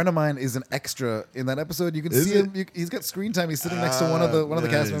 A friend of mine is an extra in that episode. You can Is see it? him. He's got screen time. He's sitting next to one of the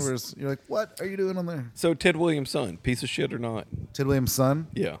cast nice. members. You're like, what are you doing on there? so Ted Williams' son, piece of shit or not? Ted Williams' son?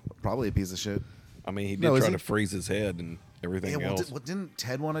 Yeah, Probably a piece of shit. I mean he did No, is try he? to freeze his head and everything Yeah, well, else. didn't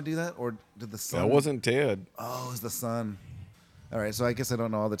Ted want to do that, or did the son? That wasn't Ted. Oh, it was the son. All right, so I guess I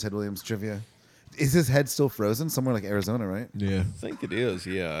don't know all the Ted Williams trivia. Is his head still frozen somewhere like Arizona? Right. Yeah. I think it is.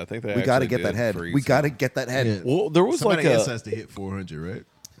 Yeah, I think they. We got to actually get that did head. freeze We him. got to get that head. Yeah. Well, there was Somebody like else a. has to hit 400, right? You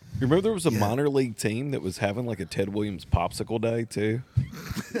remember there was a Yeah. minor league team that was having like a Ted Williams popsicle day too?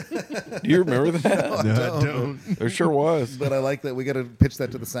 Do you remember that? No, I don't. There sure was. But I like that. We got to pitch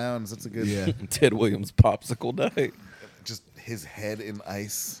that to the sounds. That's a good. Yeah. Ted Williams popsicle day. Just his head in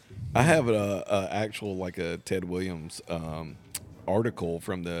ice. I have a actual like a Ted Williams article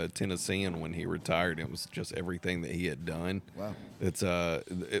from the Tennessean when he retired. It was just everything that he had done. Wow. It's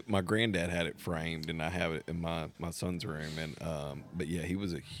my granddad had it framed, and I have it in my son's room. And but yeah, he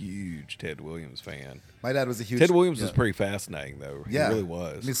was a huge Ted Williams fan. My dad was a huge. Ted Williams yeah. was pretty fascinating though. Yeah, He really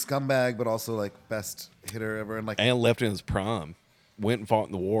was. He's scumbag, but also like best hitter ever, and like And left in his prime, went and fought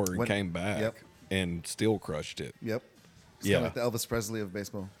in the war and Went- came back, yep. and still crushed it. yep. He's Yeah. kinda like the Elvis Presley of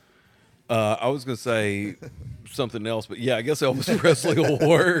baseball. I was gonna say something else, but yeah, I guess Elvis Presley will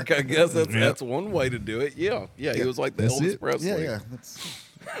work. I guess that's one way to do it. Yeah, he was like the That's Elvis it. Presley. Yeah.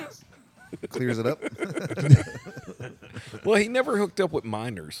 That's clears it up. Well, he never hooked up with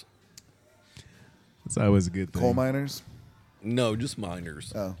minors. It's always a good thing. Coal miners. No, just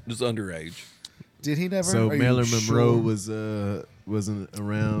minors. Oh. Just underage. Did he never? So Are you Marilyn Monroe sure? wasn't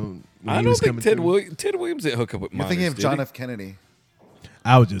around when I he don't was think coming through? Ted Williams didn't hook up with You're minors. thinking of did John he? F. Kennedy.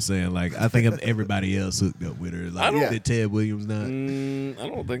 I was just saying, like, I think of everybody else hooked up with her. Like, don't- did Ted Williams not? I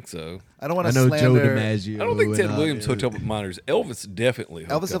don't think so. I don't want I to know Joe slander. DiMaggio. I don't think and Ted all Williams that. hooked up with minors. Elvis definitely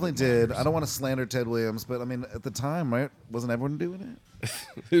hooked Elvis up definitely with did. minors. I don't want to slander Ted Williams, but I mean, at the time, right? Wasn't everyone doing it?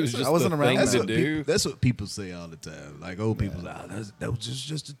 It was just I wasn't the around thing then. That's to what, do. that's what people say all the time. Like old people, like, that was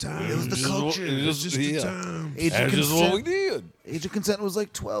just the time. It was the culture. It was just Yeah. the time. Age of That's just what we consent. did. Age of consent was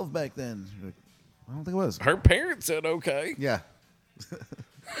like 12 back then. You're like, I don't think it was. Her parents said okay. Yeah.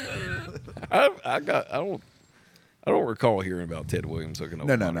 I don't recall hearing about Ted Williams hooking up.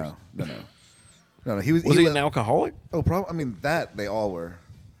 No. with minors. No. He was. Was he li- an alcoholic? Oh, probably. I mean, that they all were.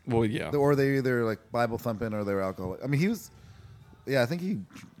 Well, yeah. Or they either like Bible thumping or they were alcoholic. I mean, he was. Yeah, I think he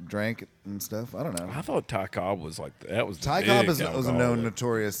drank and stuff. I don't know. I thought Ty Cobb was like that. Was the Ty Cobb big was a known alcoholic.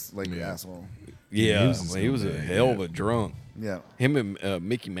 notorious like Yeah. asshole. Yeah, He was he was a bad, hell yeah. of a drunk. Yeah. Him and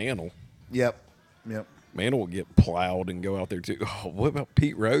Mickey Mantle. Yep. Mantle would get plowed and go out there too. Oh, what about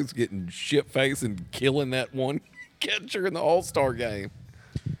Pete Rose getting shit faced and killing that one catcher in the All-Star game?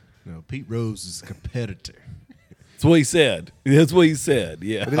 No, Pete Rose is a competitor. That's what he said. That's what he said.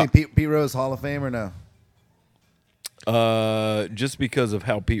 Yeah. What do you think, Pete Rose Hall of Fame or no? Just because of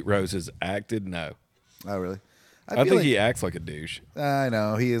how Pete Rose has acted, no. Oh, really? I feel think like, he acts like a douche. I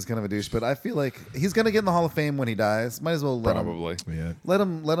know he is kind of a douche, but I feel like he's gonna get in the Hall of Fame when he dies. Might as well let Probably. Yeah. let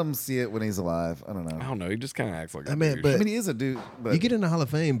him see it when he's alive. I don't I know. don't know. He just kind of acts like a I mean, douche. but- I mean, he is a dude. But You get in the Hall of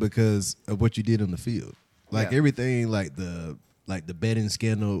Fame because of what you did on the field. Like Yeah. everything, like the betting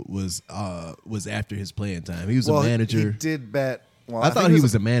scandal was after his playing time. He was well, a manager. He did bet. Well, I thought he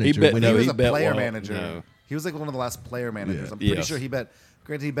was a manager. bet- when He no, was he a bet player well. manager. No. He was like one of the last player managers. Yeah. I'm pretty Yes. sure he bet.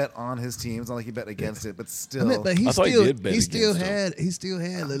 Granted, he bet on his team. It's not like he bet against it, but I still. mean, but he I thought he still did bet he still against had he still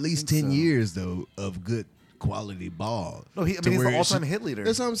had at least think 10 so. years though of good quality ball. No, I to mean, he's where the it all-time should- hit leader.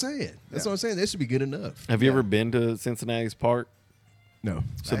 That's what I'm saying. That's what I'm saying. That should be good enough. Have you Yeah. ever been to Cincinnati's Park? No.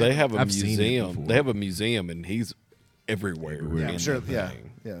 So they have a I've seen it museum. before. They have a museum, and he's everywhere. Everywhere. yeah, in I'm sure. the Yeah, thing.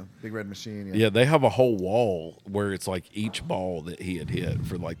 yeah, big red machine. Yeah, Yeah, they have a whole wall where it's like each ball that he had hit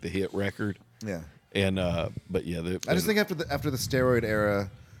for like the hit record. yeah. And but yeah, I just think after the steroid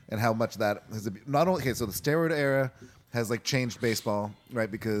era and how much that has not only so the steroid era has like changed baseball, right?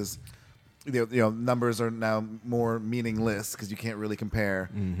 Because you know numbers are now more meaningless because you can't really compare,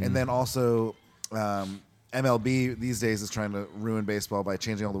 and then also MLB these days is trying to ruin baseball by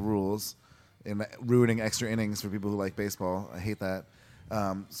changing all the rules and ruining extra innings for people who like baseball. I hate that.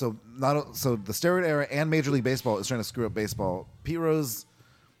 So the steroid era and Major League Baseball is trying to screw up baseball. Pete Rose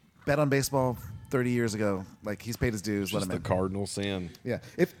bet on baseball 30 years ago. Like he's paid his dues. Let just him the in. cardinal sin. Yeah.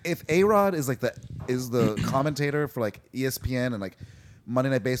 If A-Rod is like the commentator for like ESPN and like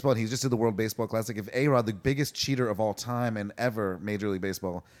Monday Night Baseball, and he just did the World Baseball Classic. If A-Rod, the biggest cheater of all time and ever Major League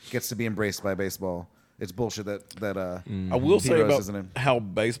Baseball, gets to be embraced by baseball, it's bullshit that I will Pete say Rose about isn't in. how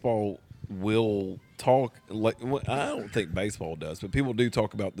baseball will talk. Like, well, I don't think baseball does, but people do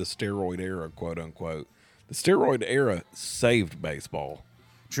talk about the steroid era, quote unquote. The steroid era saved baseball.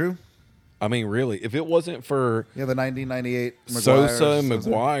 True. I mean, really, if it wasn't for Yeah, the 1998 Sosa and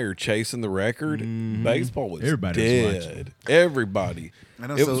McGuire chasing the record, baseball was Everybody was watching. dead. Everybody. I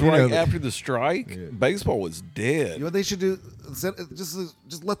know, It so- was You right know, after the strike. Baseball was dead. You know what they should do?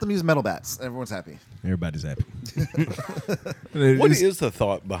 Just let them use metal bats. Everyone's happy. Everybody's happy. What is the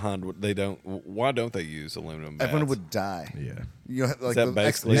thought behind what they don't? Why don't they use aluminum bats? Everyone would die. Yeah. You know, like that the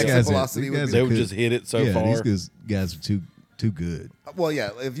basically- exit These guys are- velocity these would guys be. They would just hit it so far. These guys are too good. Well, yeah.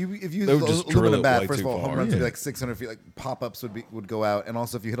 If you use They would just drill aluminum it bat, way first of too all, home far. runs would be Yeah. like 600 feet. Like pop-ups would go out, and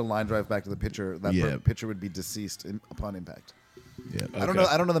also if you hit a line drive back to the pitcher, that Yeah. pitcher would be deceased upon impact. Yeah. I don't know.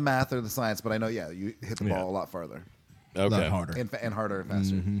 I don't know the math or the science, but I know. Yeah, you hit the ball a lot farther A lot Okay. harder. and harder and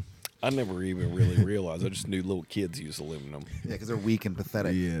faster. I never even really realized. I just knew little kids use aluminum. Yeah, because they're weak and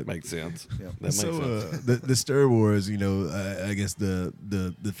pathetic. Yeah. Makes sense. Yeah. That makes So sense. the Star Wars, I guess the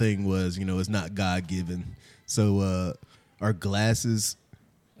thing was, it's not God given. So our glasses,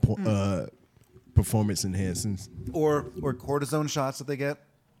 performance enhancing. Or cortisone shots that they get.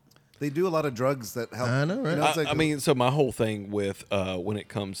 They do a lot of drugs that help. I know, right? it's I like- mean, so my whole thing with when it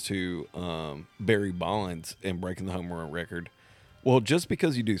comes to Barry Bonds and breaking the home run record, well, just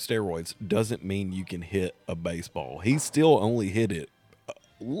because you do steroids doesn't mean you can hit a baseball. He still only hit it a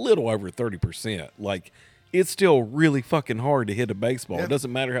little over 30%. Like, it's still really fucking hard to hit a baseball. Yeah. It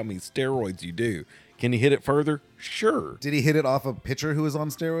doesn't matter how many steroids you do. Can he hit it further? Sure. Did he hit it off a pitcher who was on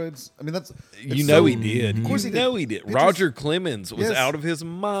steroids? I mean, that's You it's know so- he did. Of course he did. You know he did. Pitchers- Roger Clemens was Yes. out of his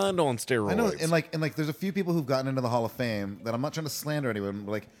mind on steroids. I know, and like, there's a few people who've gotten into the Hall of Fame that I'm not trying to slander anyone.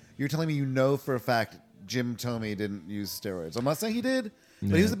 But like, you're telling me for a fact Jim Thome didn't use steroids. I'm not saying he did,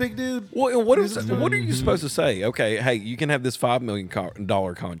 but he was a big dude. Well, and what He was a- are you supposed to say? Okay, hey, you can have this $5 million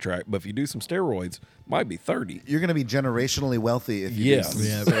contract, but if you do some steroids, might be 30. You're going to be generationally wealthy if you Yes. do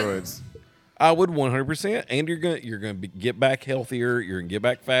Yeah. steroids. I would 100%, and you're gonna get back healthier. You're gonna get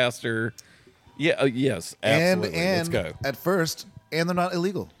back faster. Yeah, yes, absolutely. And Let's go. at first, and they're not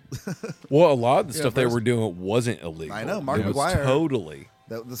illegal. Well, a lot of the stuff they first- were doing wasn't illegal. I know, Mark It was McGwire. totally.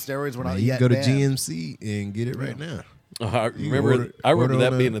 The steroids were not You yet can go to banned. GMC and get it right now. I can remember. order- I remember order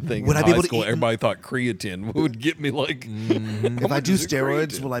that on being a- a thing Would in I be high able to school. eat- Everybody thought creatine would get me like. If I do much is steroids,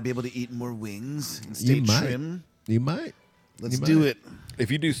 creatine? will I be able to eat more wings and stay You might. trim? You might. Let's You do might. it. If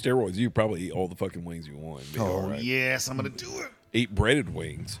you do steroids, you probably eat all the fucking wings you want. Be all Oh right. yes, I'm gonna do it. Eat breaded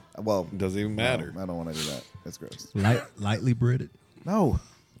wings. Well, Doesn't even matter. No, I don't want to do that. That's gross. Lightly breaded. No,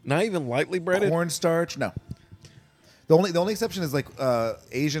 Not even lightly breaded. cornstarch. No. The only exception is like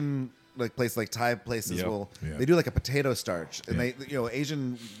Asian places like Thai places Yep. will Yeah. they do like a potato starch and Yeah. they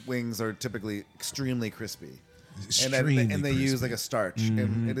Asian wings are typically extremely crispy. Extremely and they use crispy. like a starch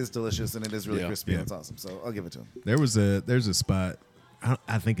and it is delicious and it is really Yeah. crispy Yeah. and it's awesome. So I'll give it to him. There's a spot.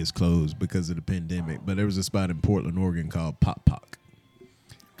 I think it's closed because of the pandemic, but there was a spot in Portland, Oregon called Pop Pock.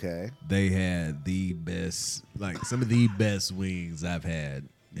 Okay. They had the best, some of the best wings I've had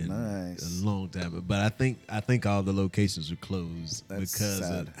in Nice. a long time. But I think all the locations are closed That's because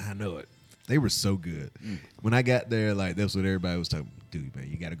sad. I know it. They were so good. When I got there, that's what everybody was talking. Dude, man,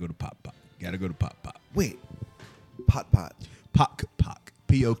 you got to go to Pop Pock. Got to go to Pop Pock. Wait. Pot. Pock Pock.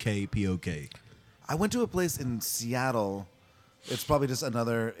 POK. I went to a place in Seattle. It's probably just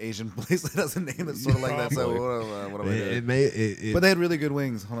another Asian place that has a name that's sort of like that. So what am I doing? It But they had really good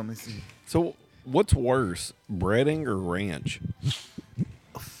wings. Hold on, let me see. So, what's worse, breading or ranch?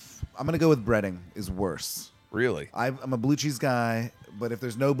 I'm gonna go with breading is worse. Really? I'm a blue cheese guy, but if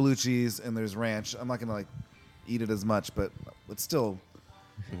there's no blue cheese and there's ranch, I'm not gonna eat it as much. But it's still,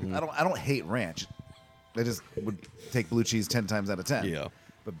 Mm-hmm. I don't hate ranch. I just would take blue cheese 10 times out of 10. Yeah.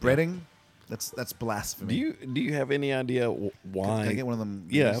 But breading, that's blasphemy. Do you have any idea why? Can I get one of them?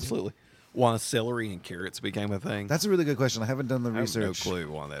 Yeah, yours? absolutely. Why celery and carrots became a thing? That's a really good question. I haven't done the I have research. no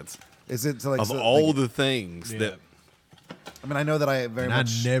clue why that's. Is it to Of all the things that I mean, I know that I very And I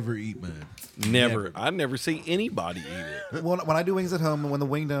much. never eat mine. I never see anybody eat it. When I do wings at home, and when the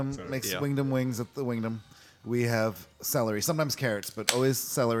Wingdom makes Yeah. Wingdom wings at the Wingdom, we have celery. Sometimes carrots, but always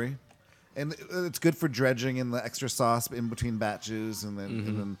celery. And it's good for dredging in the extra sauce in between batches. And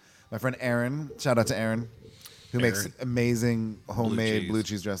then my friend Aaron, shout out to Aaron, who makes Aaron. amazing homemade cheese. blue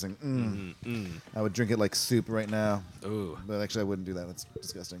cheese dressing. I would drink it like soup right now. Ooh. But actually, I wouldn't do that. That's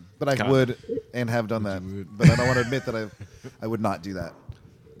disgusting. But I Kinda. would and have done that. But I don't want to admit that I would not do that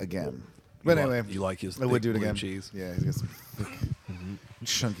again. But You anyway, like his I would thick do it blue again. cheese? Yeah, he's got some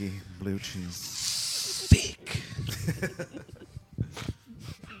Chunky blue cheese. Thick.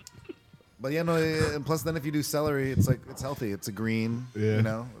 But yeah, no. And plus, then if you do celery, it's like it's healthy. It's a green. Yeah. You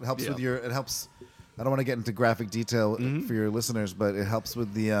know, it helps with your. It helps. I don't want to get into graphic detail for your listeners, but it helps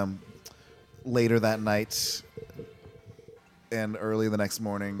with the later that night and early the next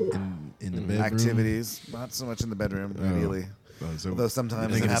morning in the bedroom. activities. Not so much in the bedroom, ideally. So Though sometimes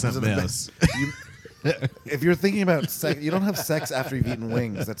it thinking of happens in the something bed. If you're thinking about sex, you don't have sex after you've eaten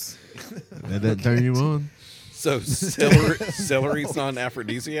wings. That doesn't turn you on. So celery's not an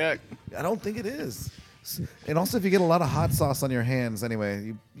aphrodisiac? I don't think it is. And also, if you get a lot of hot sauce on your hands, anyway,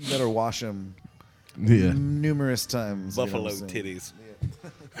 you better wash them Yeah. numerous times. you know Buffalo what I'm saying? titties.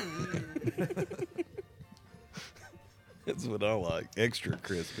 That's what I like. Extra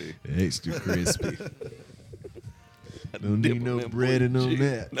crispy. Extra crispy. Don't Dip need 'em no in breading blue on cheese.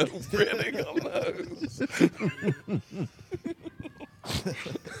 that. No breading on those.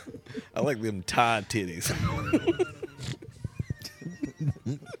 I like them Thai titties.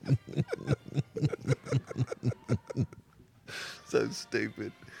 So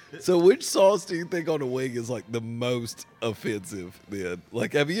stupid. So which sauce do you think on a wing is like the most offensive then?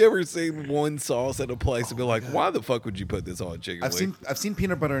 Like, have you ever seen one sauce at a place and be like, why the fuck would you put this on a chicken wing? I've seen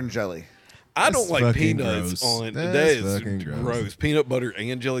peanut butter and jelly. I don't That's like fucking peanuts gross. on. That's That is fucking gross. gross. Peanut butter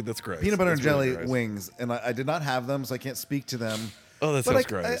and jelly, that's gross. Peanut butter That's and jelly really gross. wings, and I did not have them, so I can't speak to them. Oh, that But sounds I,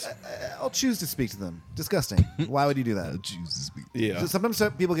 gross. I'll choose to speak to them. Disgusting. Why would you do that? Jesus. Yeah. Sometimes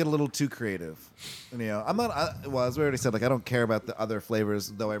people get a little too creative. And, you know, I'm not. Well, as we already said, like I don't care about the other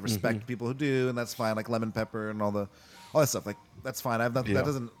flavors, though I respect people who do, and that's fine. Like lemon pepper and all that stuff. Like that's fine. I've nothing. Yeah.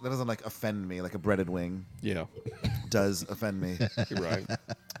 That doesn't like offend me. Like a breaded wing Yeah. does offend me. You're right.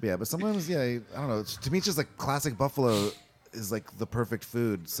 Yeah, but sometimes, yeah, I don't know. To me, it's just like classic buffalo is like the perfect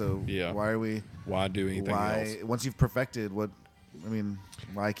food. So Yeah. why are we? Why do anything else? Once you've perfected what? I mean,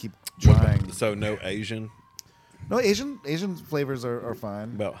 why keep trying? So no Asian? No, Asian flavors are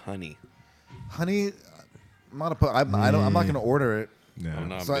fine. About honey? Honey, I'm not I'm not going to order it. No. I'm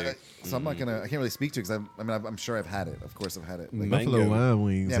not So, big. I'm not gonna. I can't really speak to it because I'm sure I've had it. Of course, I've had it. Like, Mango. Buffalo Wild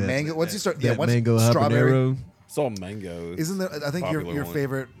Wings. yeah, that- mango. Once you start, that once mango strawberry. habanero. It's all mango. Isn't there? I think your Popular one.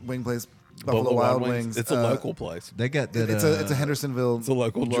 favorite wing place, Buffalo Wild Wings. It's a local place. They got that. It's a Hendersonville. It's a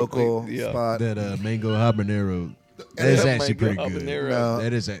local local joint, yeah. spot. that mango habanero. That is Yeah, actually pretty mango good. habanero. No.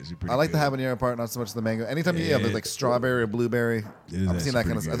 That is actually pretty. I like good. the habanero part, not so much the mango. Anytime you have Yeah. like strawberry or blueberry, It is I've seen that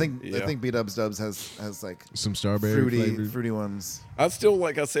kind of actually stuff. I think pretty good. I think B-Dubs has like Some strawberry flavor. fruity ones. I still,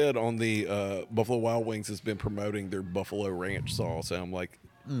 like I said, on the Buffalo Wild Wings has been promoting their Buffalo Ranch sauce. And I'm like,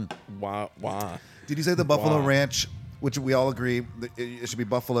 why? Did you say the Buffalo Wow. Ranch, which we all agree that it should be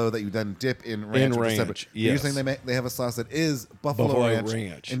buffalo that you then dip in ranch? which is separate. ranch, You're yes. saying they have a sauce that is Buffalo, Buffalo Ranch.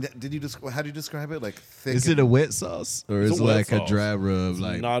 Ranch. And did you how do you describe it? Like thick? Is it a wet sauce or It's is a it wet like a sauce. dry rub? It's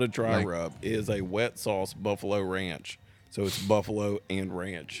Like not a dry like- rub. It is a wet sauce Buffalo Ranch. So it's buffalo and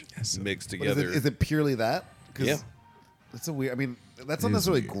ranch Yes. mixed But together. is it purely that? 'Cause Yeah. It's a weird. I mean, that's not It is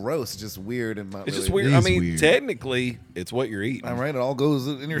necessarily weird. gross. It's just weird and not It's just really- weird. It I is mean, weird. technically, it's what you're eating. I'm right. It all goes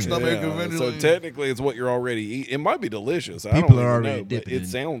in your stomach Yeah, eventually. so technically, it's what you're already eating. It might be delicious. I People don't are even already know, but dipping it in-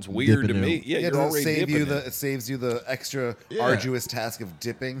 sounds weird to dipping me. in. Yeah, yeah, you're does already it save dipping you it. it saves you the extra Yeah. arduous task of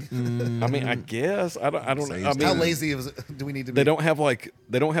dipping? I mean, I guess I don't know. I Saves mean, How lazy do we need to be? they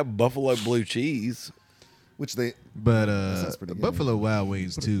don't have buffalo blue cheese. Which they But sounds pretty good. Buffalo Wild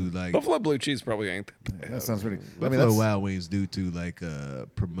Wings too. Like Buffalo blue cheese probably ain't that bad. that sounds pretty. I mean, Buffalo that's, Wild Wings do too. Like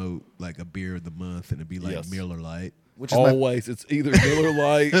promote like a beer of the month and it'd be like Yes. Miller Lite. which is my Always, it's either Miller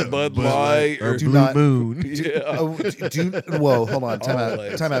Lite, Bud Light, or or do Blue not- Moon. yeah. Oh, whoa, hold on.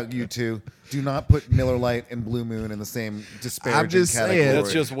 Always. Time out, you two. Do not put Miller Lite and Blue Moon in the same disparaging I'm just category. saying.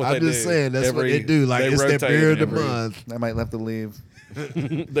 That's just what I'm they just do. saying that's what Every- they do. Like they it's their rotate beer of the every- month. I might have to leave.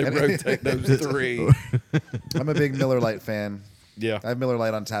 They rotate those three. I'm a big Miller Lite fan. Yeah. I have Miller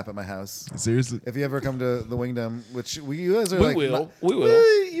Lite on tap at my house. Seriously. If you ever come to the Wingdom, which you guys are We like, will. We will.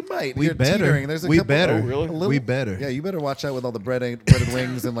 Well, you might. We You're better. teetering. There's a We couple, better. Oh, really? a little- We better. Yeah, you better watch out with all the breaded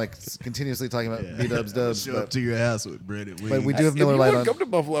wings and like continuously talking about B-dubs dubs. Show up to your house with breaded wings. But we do have If Miller you Lite want on. to come to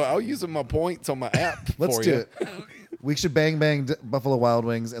Buffalo, I'll use my points on my app. Let's for do you. it. We should bang Buffalo Wild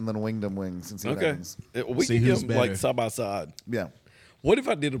Wings and then Wingdom wings and see what Okay. happens. We See can who's give them like better. side by side. Yeah. What if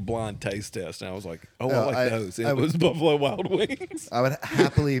I did a blind taste test and I was like, oh, No, I like I- those. And I it would- was Buffalo Wild Wings. I would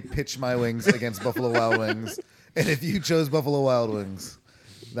happily pitch my wings against Buffalo Wild Wings. And if you chose Buffalo Wild Wings,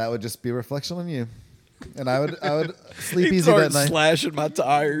 that would just be a reflection on you. And I would sleep He'd easy start that night. slashing my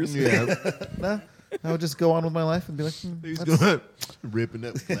tires. Yeah. No, I would just go on with my life and be like, He's that's- going ripping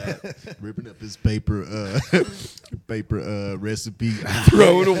up his paper recipe.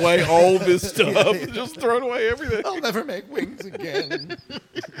 Throwing away all this stuff. Just throwing away everything. I'll never make wings again.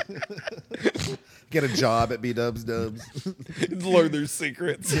 Get a job at B-Dubs Dubs. Learn their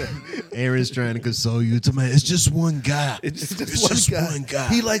secrets. Aaron's trying to console you. It's just one guy. It's just one guy.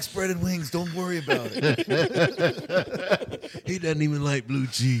 He likes bread and wings. Don't worry about it. He doesn't even like blue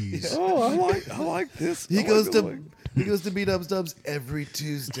cheese. Oh, I like this. He I goes like to the wing. he goes to B-Dubs Dubs every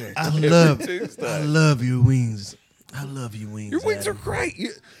Tuesday. I love Tuesday. your wings. I love your wings. Your wings are Adam. great.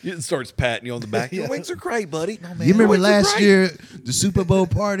 It starts patting you on the back. Your wings are great, buddy. You remember Your wings are last great. year, the Super Bowl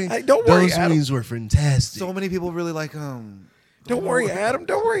party? Hey, don't worry, Those Adam. wings were fantastic. So many people really like Don't worry, Adam.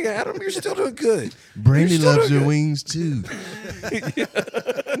 Don't worry, Adam. You're still doing good. Brandy You're still loves doing your good. wings too.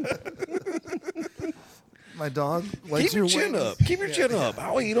 my dog likes Keep your your chin wings. up. Keep your chin up.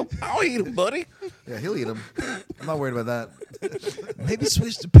 I'll eat them. I'll eat them, buddy. Yeah, he'll eat them. I'm not worried about that. Maybe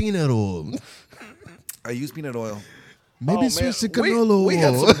switch to peanut oil. I use peanut oil. Maybe Oh, man. switch to canola we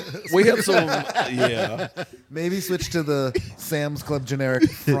oil. had some. Yeah. Maybe switch to the Sam's Club generic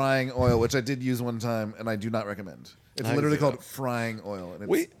frying oil, which I did use one time, and I do not recommend. It's I literally see that. called frying oil, and it's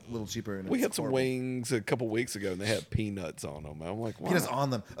We- a little cheaper. And We it's had some horrible. wings a couple weeks ago, and they had peanuts on them. I'm like, wow. Peanuts on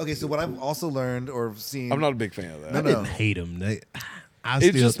them. Okay, so what I've also learned or seen. I'm not a big fan of that. No, I no. didn't hate them. I It's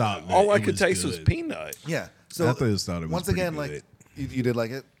still just thought that all I it could taste was good. peanut. Yeah. So I just thought it was once pretty again, good. like you did like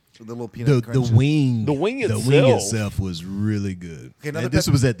it, the little peanut. The crunch. wing, The wing the wing itself. itself was really good. Okay, another And this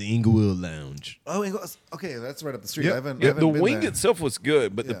pep- was at the Inglewood Lounge. Oh, okay, that's right up the street. Yep. I haven't. Yeah, I haven't the been wing there. itself was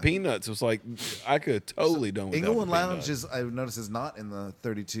good, but the Yeah. peanuts was like I could have totally done without Inglewood the Lounge peanuts. is, I've noticed, is not in the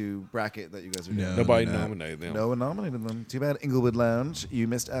 32 bracket that you guys are doing. No. Nobody no. nominated them. No one nominated them. Too bad, Inglewood Lounge. You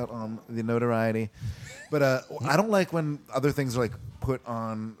missed out on the notoriety. But I don't like when other things are like put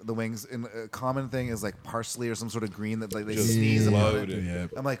on the wings. And a common thing is like parsley or some sort of green that like they Just sneeze upon it. loaded. Yeah.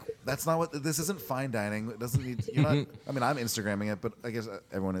 I'm like, that's not what. This isn't fine dining. It doesn't need. You're not. I mean, I'm Instagramming it, but I guess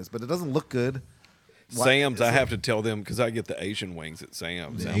everyone is. But it doesn't look good. Why- Sam's, it's I like- have to tell them because I get the Asian wings at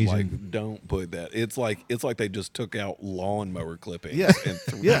Sam's. The And I'm like, Asian- don't put that. It's like they just took out lawnmower clippings Yeah. and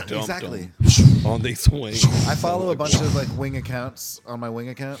Yeah, dumped exactly. them on these wings. I follow a bunch of like wing accounts on my wing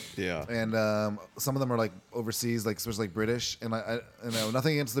account. Yeah. And some of them are like overseas, like especially like British. And I know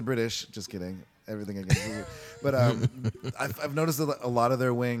nothing against the British. Just kidding. Everything against them. But I've noticed that a lot of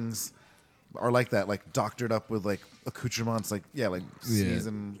their wings are like that, like doctored up with like accoutrements, like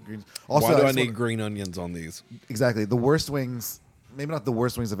seasoned greens. Also, Why do I just need wanna- green onions on these? exactly the worst wings? Maybe not the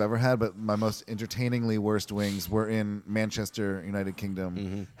worst wings I've ever had, but my most entertainingly worst wings were in Manchester, United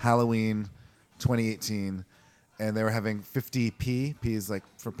Kingdom, Halloween 2018, and they were having 50p. P is like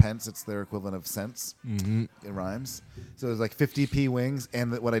for pence; it's their equivalent of cents. It rhymes. So it was like 50p wings,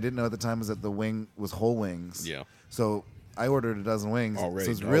 and what I didn't know at the time was that the wing was whole wings. Yeah. So I ordered a dozen wings. Already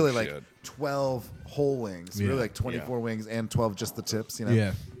so it's dog really like shit. 12 whole wings. Yeah. Really like 24 wings and 12 just the tips. You know.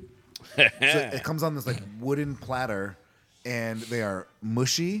 Yeah. So it comes on this like wooden platter, and they are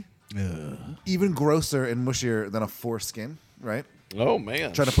mushy, even grosser and mushier than a foreskin, right? Oh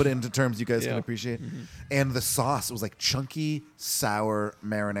man. Trying to put it into terms you guys can Yeah. appreciate. And the sauce was like chunky, sour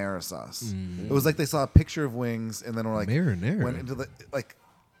marinara sauce. It was like they saw a picture of wings and then were like Marinara? went into the like,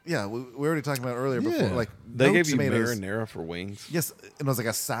 yeah, we were already talking about it earlier before. Yeah. Like They no gave you tomatoes. marinara for wings. Yes, and it was like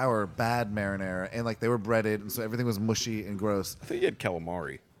a sour, bad marinara, and like they were breaded, and so everything was mushy and gross. I think you had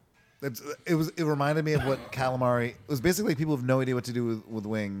calamari. It reminded me of what calamari. It was basically people have no idea what to do with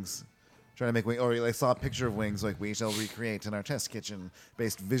wings, trying to make wings. Or I saw a picture of wings like we shall recreate in our test kitchen,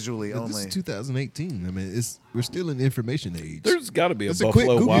 based visually But this only. is 2018. I mean, we're still in the information age. There's got to be a That's a quick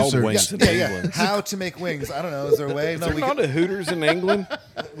Buffalo Google Wild search. Wings in yeah. England. How to make wings? I don't know. Is there a way? Is No, there we, not a Hooters in England?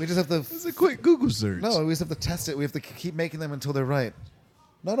 we just have to. It's a quick Google search. No, we just have to test it. We have to keep making them until they're right.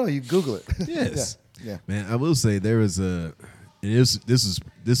 No, you Google it. Yes. yeah. Man, I will say there was a. And this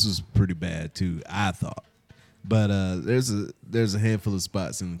was pretty bad too. I thought, but there's a handful of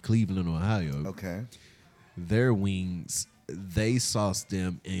spots in Cleveland, Ohio. Okay. Their wings, they sauce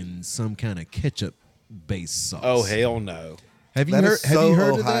them in some kind of ketchup based sauce. Oh hell no! Have you That heard? is Have you so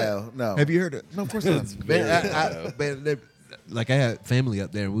heard Ohio. of that? No. Have you heard of? No, of course not. Very Ohio. Like I had family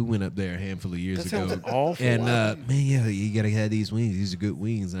up there. We went up there a handful of years That ago. sounds awful. And man, yeah, you gotta have these wings. These are good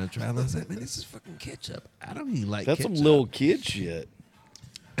wings. And I tried. I was like, man, this is fucking ketchup. I don't even like That's ketchup. some little kid shit.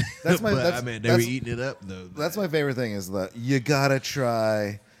 That's my. But that's, I mean, they were that's- eating it up though. That's my favorite thing is that you gotta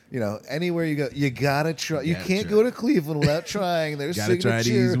try anywhere you go, you gotta try. You Gotta can't try. go to Cleveland without trying their Gotta try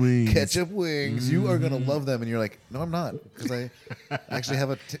signature these wings. ketchup wings. You are gonna love them, and you're like, no, I'm not, because I actually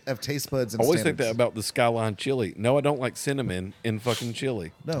have taste buds. And I always think standards. that about the Skyline chili. No, I don't like cinnamon in fucking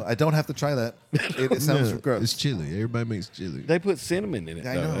chili. No, I don't have to try that. It sounds Yeah, gross. It's chili. Everybody makes chili. They put cinnamon in it.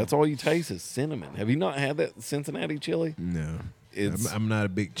 I Though. know. That's all you taste is cinnamon. Have you not had that Cincinnati chili? No. It's- I'm not a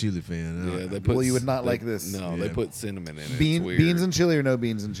big chili fan. Yeah, they put. Well, you would not like this. No, Yeah. they put cinnamon in it. It's weird. Beans and chili, or no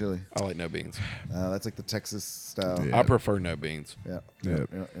beans and chili? I like no beans. That's like the Texas style. Yeah. I prefer no beans. Yeah. Yep.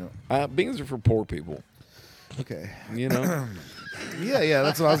 Yeah. Beans are for poor people. Okay. You know. Yeah.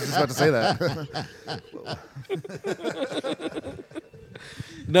 That's what I was just about to say. That.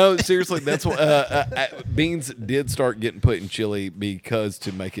 No, seriously, that's what beans did start getting put in chili because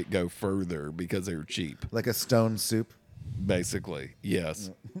to make it go further because they were cheap. Like a stone soup. Basically, yes.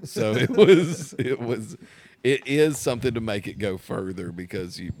 So it is something to make it go further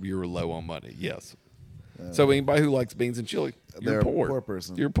because you're low on money. Yes. So anybody who likes beans and chili, They're you're a poor. poor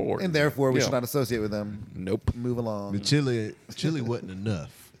person. You're poor, And therefore, we Yeah. should not associate with them. Nope. Move along. The chili wasn't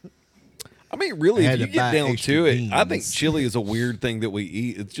enough. I mean, really, I if had you to get buy down extra to it, I think beans. chili is a weird thing that we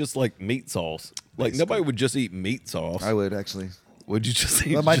eat. It's just like meat sauce. Like nobody would just eat meat sauce. I would actually. Would you just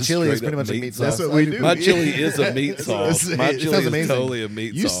eat? Well, my just chili is straight pretty up much a meat That's sauce. what we I do. My chili is a meat That's what I'm sauce. saying. My It chili sounds is amazing. totally a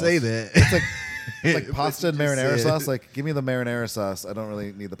meat You sauce. say that. It's like pasta and But you marinara said- sauce. Like, give me the marinara sauce. I don't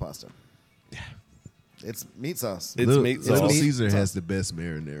really need the pasta. It's meat sauce. It's Little, meat Little sauce. Caesar sauce. has the best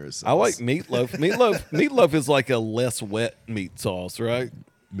marinara sauce. I like meatloaf. Meatloaf is like a less wet meat sauce, right?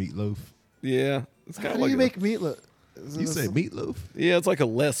 meatloaf. Yeah, it's kind How of do like you make meatloaf? You say meatloaf? yeah, it's like a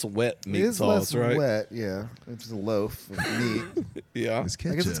less wet It meat is sauce, less right? wet. Yeah, it's just a loaf of meat. Yeah, It's I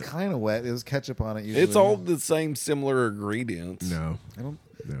ketchup. guess it's kind of wet. There's ketchup on it. Usually. it's all the same similar ingredients. No. I don't.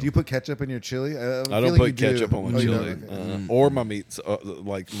 No. Do you put ketchup in your chili? I don't put ketchup on my you chili don't? Okay. or my meats.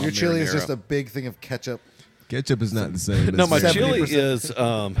 Like my Your chili is marinara. just a big thing of ketchup. Ketchup is not the same. No, as my ketchup. chili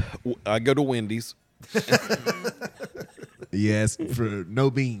 70%. is. I go to Wendy's. Yes, for no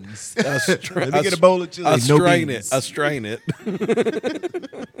beans. I stra- Let me get a bowl of chili. I no strain beans. it. I strain it.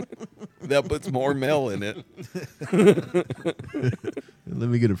 That puts more mel in it. Let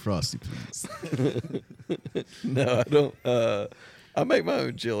me get a frosty, please. No, I don't. I make my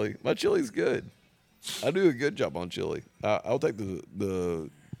own chili. My chili's good. I do a good job on chili. I'll take the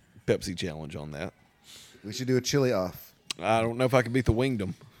Pepsi challenge on that. We should do a chili off. I don't know if I can beat the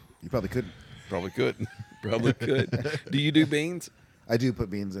Wingdom. You probably could. Probably could. Probably could. Do you do beans? I do put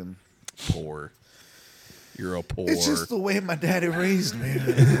beans in. Poor. You're a poor. It's just the way my daddy raised me.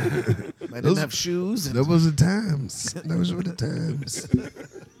 I didn't have shoes. And, Those was the times. Those were the times.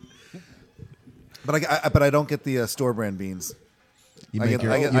 but I don't get the store brand beans. You I make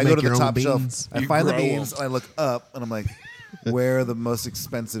your own- you go make to your the own top shelf. beans? I You find the grow beans 'em. and I look up and I'm like, where are the most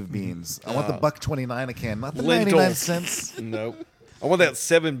expensive beans? I want the $1.29 a can, not the Lentil. 99 cents. No. I want that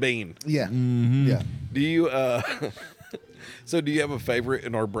 7 bean. Yeah, Mm-hmm. yeah. Do you so do you have a favorite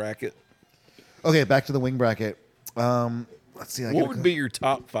in our bracket? Okay, back to the wing bracket. Let's see. What would be your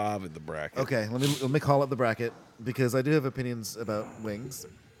top 5 in the bracket? Okay, let me call up the bracket because I do have opinions about wings.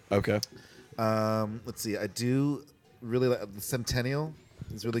 Okay. Let's see. I do really like the Centennial.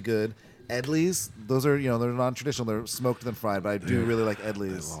 It's really good. Edley's. Those are they're non-traditional. They're smoked then fried. But I do really like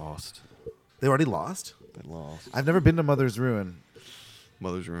Edley's. Lost. They already lost. They lost. I've never been to Mother's Ruin.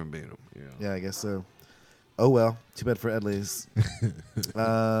 Mother's Room beat them. Yeah. Yeah, I guess so. Oh well, too bad for Edley's.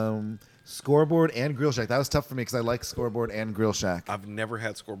 Scoreboard and Grill Shack. That was tough for me because I like Scoreboard and Grill Shack. I've never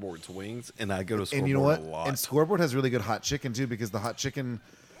had Scoreboard's wings, and I go to Scoreboard And you know what? a lot. And Scoreboard has really good hot chicken too because the hot chicken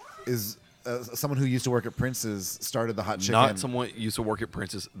is someone who used to work at Prince's started the hot chicken. Not someone used to work at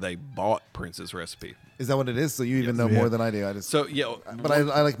Prince's. They bought Prince's recipe. Is that what it is? So you even know Yeah. more than I do. I just. So yeah, but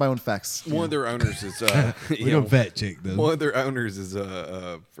I like my own facts. one of their owners is We yeah, don't fact check though. one of their owners is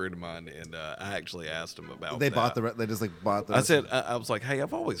a friend of mine, and I actually asked him about. They that. bought they just like bought the. I said I was like, hey,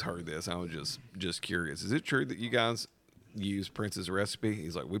 I've always heard this. I was just curious. Is it true that you guys use Prince's recipe?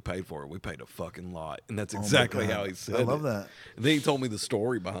 He's like, we paid for it. We paid a fucking lot, and that's exactly God. how he said I love it. that. And then he told me the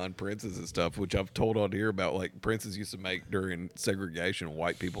story behind Prince's and stuff, which I've told on here about. Like Prince's used to make during segregation,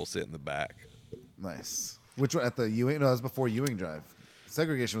 white people sit in the back. Nice. Which one at the Ewing? No, that was before Ewing Drive.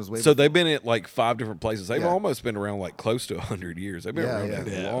 Segregation was way. So they've been at like 5 different places. They've Yeah. almost been around like close to 100 years. They've been Yeah, around yeah.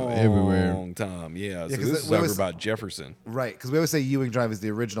 a Yeah, long everywhere. time. Yeah. So 'cause this is we over always- by Jefferson. right because we always say Ewing Drive is the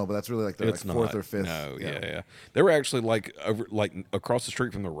original, but that's really like their It's like fourth not. or fifth. No, yeah. They were actually like over, like across the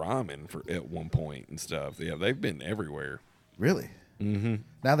street from the Ryman for at one point and stuff. Yeah, they've been everywhere. Really? Mm-hmm.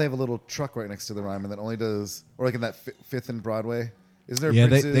 Now they have a little truck right next to the Ryman that only does, or like in that Fifth and Broadway. Isn't there? Yeah,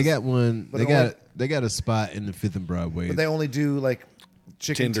 Prince's? they got one. But They only- got a spot in the 5th and Broadway. But they only do like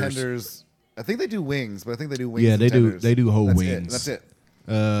chicken tenders. I think they do wings, but I think they do wings. Yeah, and they tenders. do. They do whole That's wings. That's it.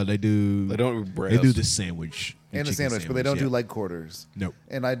 They do. They don't do They breast. do the sandwich And the chicken sandwich, but they don't do yeah. leg quarters. Nope.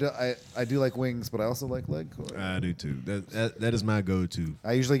 And I do like wings, but I also like leg quarters. I do too. That is my go-to.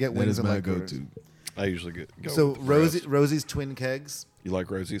 I usually get That wings is and my leg quarters. go-to. I usually go So with the breast. Rosie's twin kegs, You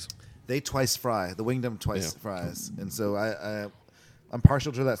like Rosie's? they twice fry. The Wingdom twice Yeah. fries, and so I'm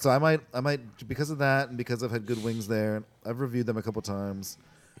partial to that. So I might because of that, and because I've had good wings there. I've reviewed them a couple times.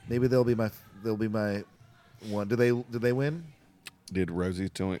 Maybe they'll be my one. Do they win Did Rosie's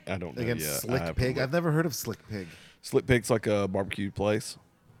doing? I don't know against yet. I Slick haven't Pig? looked. I've never heard of Slick Pig. Slick Pig's like a barbecue place.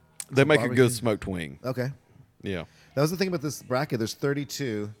 They a make a barbecue? good smoked wing. Okay, Yeah. that was the thing about this bracket. There's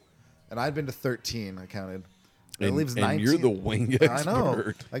 32, and I've been to 13. I counted. That And, leaves and 19. you're the wing I expert.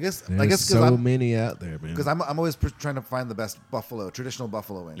 know. I guess There's because so many out there, man. Because I'm always trying to find the best traditional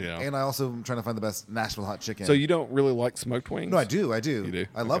buffalo wing. Yeah. And I also am trying to find the best Nashville hot chicken. So you don't really like smoked wings? No, I do. You do?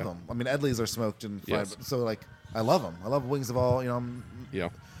 I love Okay. them. I mean, Edley's are smoked and fried. Yes. So, like, I love them. I love wings of all, Yeah.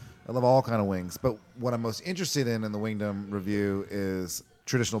 I love all kind of wings. But what I'm most interested in the Wingdom review is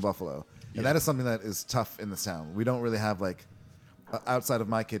traditional buffalo. And that is something that is tough in this town. We don't really have, like, outside of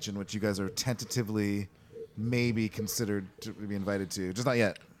my kitchen, which you guys are tentatively maybe considered to be invited to. Just not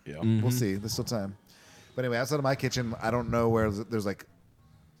yet. Yeah. We'll see. There's still time. But anyway, outside of my kitchen, I don't know where there's like,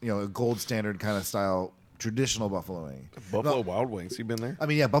 a gold standard kind of style traditional buffalo wing. Buffalo No, Wild Wings. You been there? I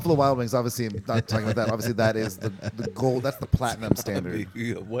mean, yeah, Buffalo Wild Wings. Obviously, I'm not talking about that. Obviously, that is the gold. That's the platinum standard.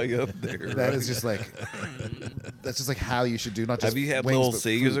 Yeah, way up there. That is just like, that's just like how you should do. Not just Have you had wings, Little but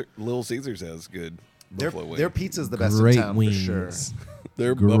Caesars? food. Little Caesars has good Their buffalo wings. their pizza's the best Great in town wings. for sure.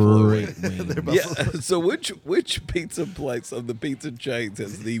 They're buffalo Great wings. wings. Yeah. So which pizza place of the pizza chains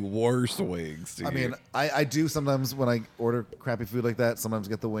has the worst wings? To I you? mean, I do sometimes when I order crappy food like that. Sometimes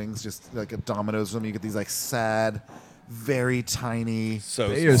get the wings just like at Domino's. When you get these like sad, very tiny. so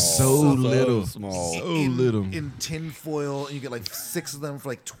They are small. so little. small, So little. in tin foil, and you get like 6 of them for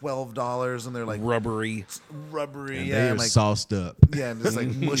like $12, and they're like rubbery, rubbery, And yeah, they are and like sauced up. yeah, and just like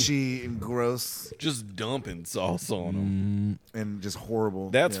mushy and gross just dumping sauce on them. and just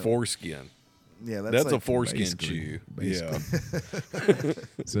horrible. That's yeah. foreskin. Yeah, That's like, a foreskin basically- chew. basically. Yeah.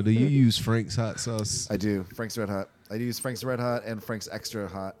 So do you use Frank's hot sauce? I do Frank's Red Hot. I use Frank's Red Hot and Frank's Extra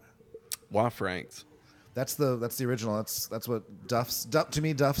Hot. Why Frank's? That's the original. That's what Duff's. To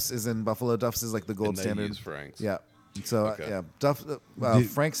me, Duff's is in Buffalo. Duff's is like the gold And they standard. use Frank's. Yeah. So Okay. yeah, Duff. Did-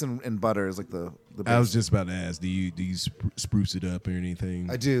 Frank's and butter is like the best. I was just about to ask, do you spruce it up or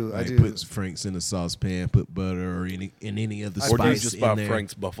anything? I do, I Like do. Put Frank's in a saucepan, put butter or any other Or do you spice just in buy there.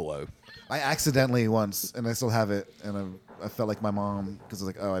 Frank's Buffalo? I accidentally once, and I still have it, and I felt like my mom because I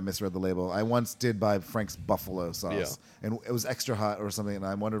was like, oh, I misread the label. I once did buy Frank's Buffalo sauce, and it was extra hot or something, and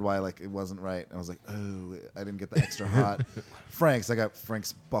I wondered why like it wasn't right. And I was like, oh, I didn't get the extra hot Frank's. I got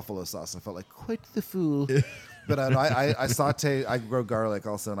Frank's Buffalo sauce. I felt like quite the fool. But I saute. I grow garlic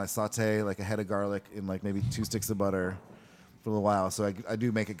also, and I saute like a head of garlic in like maybe 2 sticks of butter for a little while. So I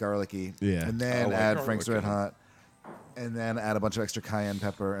do make it garlicky. Yeah. And I then like add garlic Frank's in Red it. Hot. And then add a bunch of extra cayenne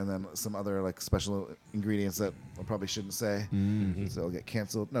pepper, and then some other like special ingredients that I probably shouldn't say, so I'll get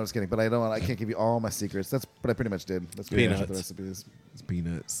canceled. No, just kidding. But I can't give you all my secrets. But I pretty much did. That's pretty much what the Peanuts. recipe is. It's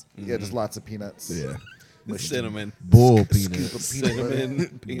peanuts. Yeah, just lots of peanuts. Yeah. Cinnamon. Boiled Scoop peanuts. of peanut butter.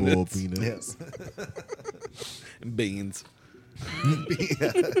 Cinnamon, Boiled peanuts, peanuts. Yes. beans.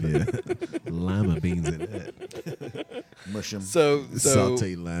 Yeah. Lima beans in that. Mush 'em. So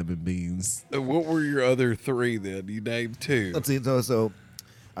Saute lima beans. what were your other 3 then? You named 2. Let's see. So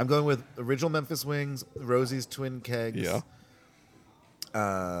I'm going with original Memphis wings, Rosie's twin kegs. Yeah.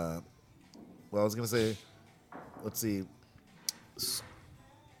 Well, I was gonna say, let's see,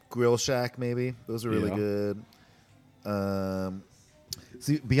 Grill Shack maybe. Those are really Yeah. good.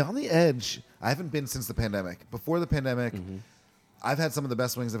 See, Beyond the Edge, I haven't been since the pandemic. Before the pandemic, I've had some of the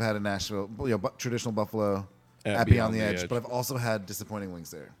best wings I've had in Nashville. Traditional Buffalo at Beyond the Edge, but I've also had disappointing wings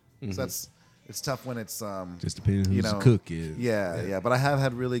there. So it's tough when it's Just depending who you the know, cook is. Yeah. But I have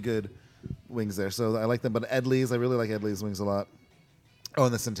had really good wings there, so I like them. But Edley's, I really like Edley's wings a lot. Oh,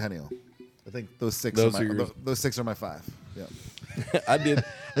 and the Centennial. I think those 6 Those are are my yours. those 6 are my 5. Yeah. I did.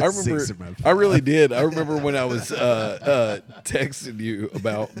 I remember. Six of my I really did. I remember when I was texting you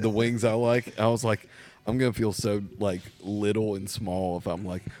about the wings I like. I was like, I'm gonna feel so like little and small if I'm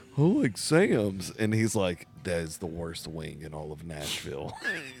like, I like Sam's, and he's like, that is the worst wing in all of Nashville.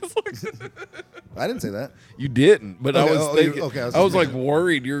 I didn't say that. You didn't, but I Okay, was thinking. okay, I was like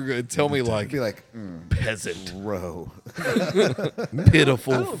worried you were gonna tell me I'd like be like, peasant, bro.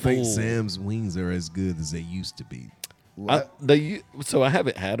 pitiful I don't think fool. Sam's wings are as good as they used to be. So I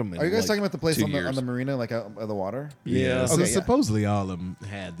haven't had them. Are you guys talking about the place 2 on years. the marina, like out by the water? Yeah. So Okay, yeah. supposedly all of them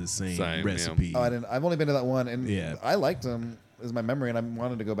had the same Same, recipe. Oh, I didn't. I've only been to that one, and Yeah. I liked them. Is my memory, and I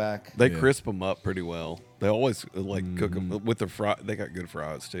wanted to go back. They Yeah. crisp them up pretty well. They always cook them with the fry. They got good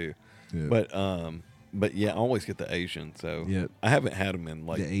fries too. Yeah. But yeah, I always get the Asian. So Yeah. I haven't had them in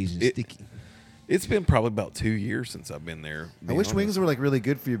like The Asian sticky. It's been probably about 2 years since I've been there. to I be wish honest. wings were like really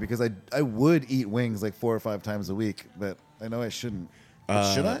good for you because I would eat wings like 4 or 5 times a week, but I know I shouldn't.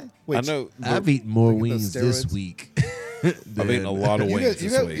 But should I? I know. I've eaten more Look at those wings this steroids. week. I've eaten a lot of You wings got, you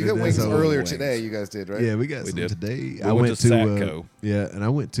this got, week. you got wings That's all earlier wings. today. You guys did, right? Yeah, we got We some did. today. We I went went to to Satco. and I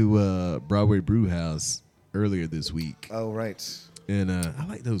went to Broadway Brew House earlier this week, Oh, right. and I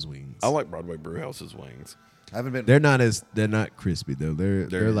like those wings. I like Broadway Brewhouse's wings. I haven't been. They're not crispy though. They're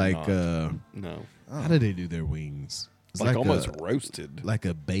They're like not. No, how do they do their wings? It's like almost a, roasted. like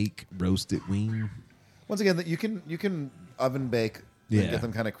a bake roasted wing. Once again, that you can oven bake and Yeah. get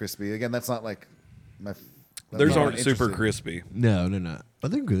them kind of crispy. Again, that's not like my. Theirs not aren't super interested. crispy. No, they're not.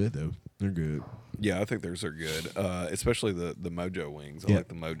 But they're good though. They're good. Yeah, I think theirs are good. Especially the Mojo wings. I Yeah. like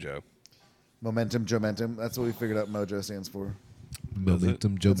the Mojo. Momentum, Jomentum. That's what we figured out Mojo stands for.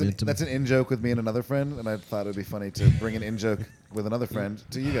 Momentum, Jomentum. That's an in joke with me and another friend, and I thought it would be funny to bring an in joke with another friend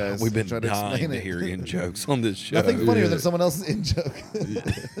to you guys. We've been Try to dying explain to it. hear in jokes on this show. Nothing funnier Yeah. than someone else's in joke.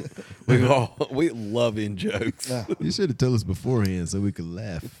 We love in jokes. Yeah. You should have told us beforehand so we could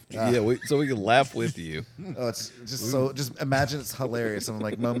laugh. Yeah, so we can laugh with you. Oh, it's just so. Just imagine it's hilarious. I'm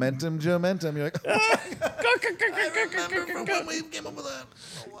like momentum, Jomentum. You're like, I remember from when we came up with that.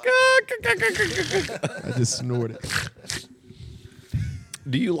 I just snorted.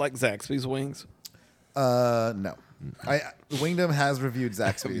 Do you like Zaxby's wings? No. Wingdom has reviewed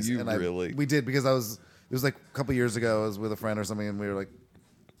Zaxby's. You and really? We did because it was like a couple years ago. I was with a friend or something, and we were like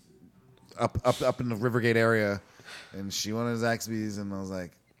up in the Rivergate area, and she wanted Zaxby's, and I was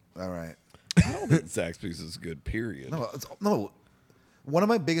like, all right. I don't think Zaxby's is good, period. No. One of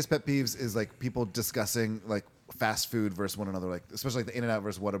my biggest pet peeves is like people discussing like fast food versus one another, like especially like the In-N-Out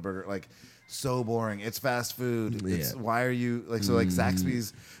versus Whataburger. Like, so boring. It's fast food. It's, Yeah. why are you like so like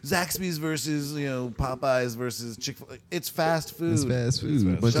Zaxby's versus Popeyes versus Chick-fil-A. It's fast food. It's fast food.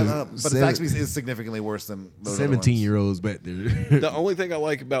 fast Bunch Shut of up. But Zaxby's is significantly worse than those other ones. 17-year-olds back there. The only thing I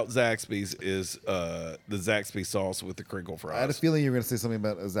like about Zaxby's is the Zaxby sauce with the crinkle fries. I had a feeling you were going to say something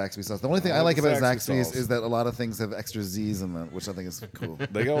about a Zaxby sauce. The only thing I like like the about Zaxby Zaxby's sauce. is that a lot of things have extra Z's in them, which I think is cool.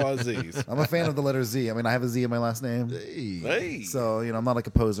 They got a lot of Z's. I'm a fan of the letter Z. I mean, I have a Z in my last name. Hey. Hey, So, I'm not like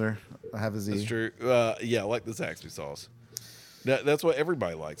a poser. I have a Z. that's true. Yeah, I like the Zaxby sauce. That's what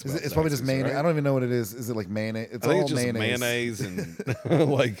everybody likes. About It's probably just Zaxby's, mayonnaise. right? I don't even know what it is. Is it like mayonnaise? It's I think all it's just mayonnaise. and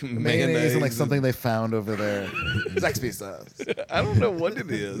like Mayonnaise and like something they found over there. Zaxby sauce. I don't know what it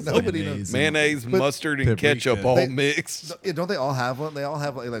is. Nobody Mayonnaise. knows. Mayonnaise, But- mustard, and Paprika. ketchup all They- mixed. Yeah, don't they all have one? They all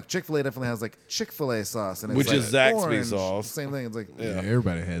have like Chick-fil-A definitely has like Chick-fil-A sauce, and it's Which like is Zaxby orange. sauce. Same thing. It's like Yeah,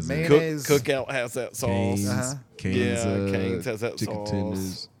 everybody has that. Mayonnaise. Cookout has that sauce. Canes, Uh-huh. Canes, Yeah, Cane's has that chicken sauce.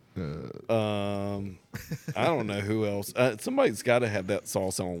 tenders. I don't know who else. Somebody's got to have that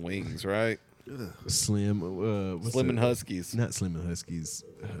sauce on wings, right? Slim. What's Slim and that? Huskies. Not Slim and Huskies.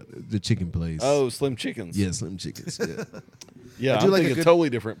 The chicken place. Oh, Slim Chickens. yeah, Slim Chickens. Yeah. Yeah, I do I'm like a thinking good- totally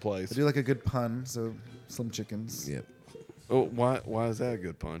different place. I do like a good pun. So Slim Chickens. Yep. Oh, why is that a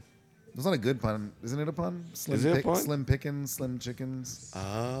good pun? It's not a good pun, isn't it? A pun? Slim Is it a pun? Slim Pickens, Slim Chickens.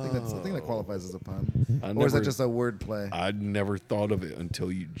 Oh, I think that qualifies as a pun. I Or is that never- just a word play? I'd never thought of it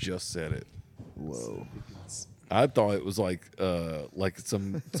until you just said it. Whoa. I thought it was like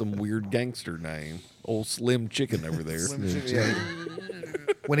some weird gangster name, old Slim Chicken over there. Slim Chicken. Yeah.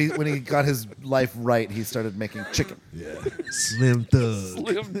 When he got his life right, he started making chicken. Yeah. Slim Thug.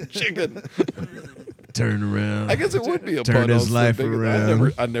 Slim Chicken. Turn around. I guess it would be a Turn pun. his on Slim life Chicken.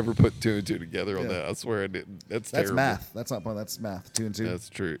 around. I never put two and two together on Yeah. that. I swear I didn't. That's That's terrible. math. That's not pun. That's math. 2 and 2. That's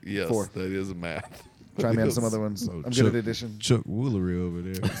true. Yes, 4. that is a math. Try me on Yes. some other ones. Oh, I'm good at addition. Chuck Woolery over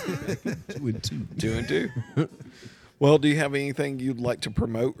there. 2 and 2. 2 and 2. Well, do you have anything you'd like to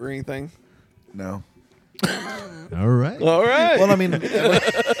promote or anything? No. All right. All right. Well, I mean,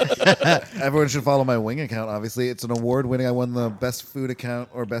 everyone should follow my wing account. Obviously, it's an award-winning. I won the best food account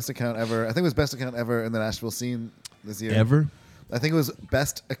or best account ever. I think it was best account ever in the Nashville scene this year. Ever? I think it was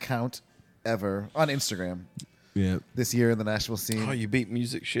best account ever on Instagram Yeah. this year in the Nashville scene. Oh, you beat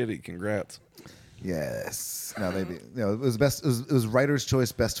Music Shitty. Congrats. Yes. No, they. It was best. It was Writer's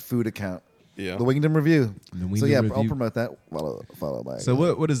Choice best food account. Yeah. The Wingdom Review. The So Wingdom yeah, I'll Review. promote that. Follow my. So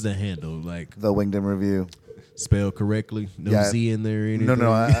what is the handle? Like The Wingdom Review. spelled correctly. No Yeah. Z in there or anything.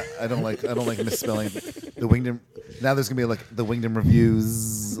 No, I don't like misspelling the Wingdom. Now there's gonna be like the Wingdom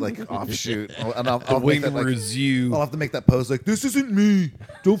reviews, like offshoot. I'll make that, Wingdom like, review. I'll have to make that post like, this isn't me.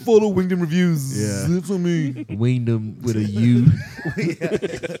 Don't follow Wingdom reviews. Yeah. It's on me. Wingdom with a U.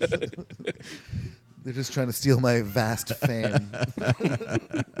 They're just trying to steal my vast fame.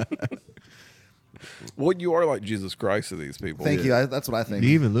 What you are like Jesus Christ to these people. Thank you. That's what I think. You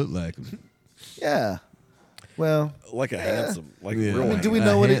even look like him. Yeah. Well, Like a handsome, like Yeah. real. I mean, do we handsome.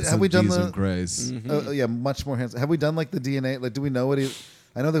 know what it, Handsome have we done Jesus the? Christ. Yeah, much more handsome. Have we done like the DNA? Like, do we know what he?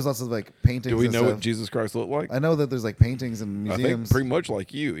 I know there's lots of like paintings. Do we and know stuff. what Jesus Christ looked like? I know that there's like paintings in I think museums. pretty much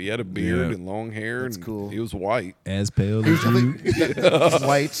like you. He had a beard Yeah. and long hair. That's and cool. He was white. As pale He was as you. definitely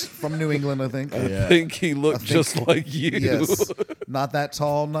white from New England, I think. I think he looked just like you. Yes, not that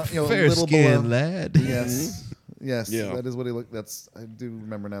tall. Not a Fair little skinned below. lad. Yes, yes, Yeah. that is what he looked. I do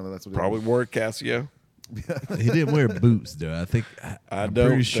remember now that that's what he Probably wore a Casio. He didn't wear boots though. I think I'm don't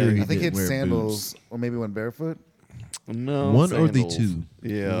pretty sure think- he I think he didn't had wear sandals, boots. or maybe went barefoot. No, One or the sandals. two.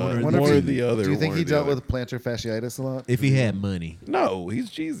 Yeah, One or one the or two. the other. Do you think one he or the dealt other. with plantar fasciitis a lot? If he had money. No, he's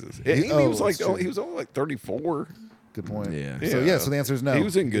Jesus. He- He oh, was like that's true. he was only like 34. Good point. Yeah. So the answer is no. He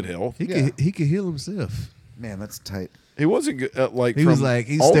was in good health. He could heal himself. Man, that's tight. He wasn't good. Like He was from like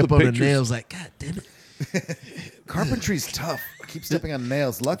he all stepped the on the pictures- nails like God damn it. Carpentry's tough. I keep stepping on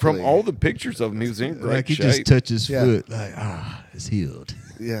nails. Luckily, From all the pictures of him, he was in great Like he shape. just touched his Yeah. foot like it's healed.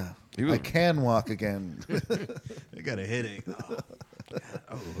 yeah, He was- I can walk again. I got a headache.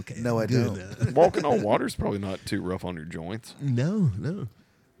 Oh, okay. No, I Good don't. now. Walking on water's probably not too rough on your joints. No.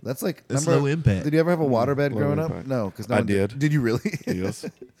 That's like That's remember, low impact. Did you ever have a waterbed Low growing up? impact. No, because I did. Did you really? Yes.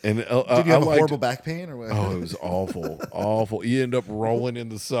 And Did you I have a liked- horrible back pain or what? Oh, it was awful, awful. You end up rolling in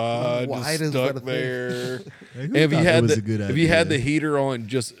the side, Why just does that a stuck thing? there. Who And if you thought had it was the a good if you had the idea? heater on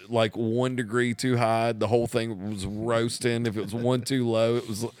just like 1 degree too high, the whole thing was roasting. If it was 1 too low, it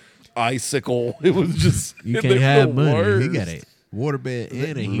was icicle. It was just You they can't were have the money. worst. He got a waterbed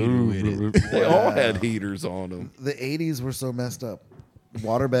and a heater with it. They all had heaters on them. The 80s were so messed up.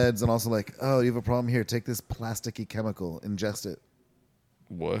 Waterbeds and also like, oh, you have a problem here. Take this plasticky chemical, ingest it.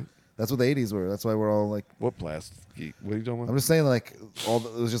 What? That's what the 80s were. That's why we're all like. What plastic? What are you talking I'm about? just saying, like, it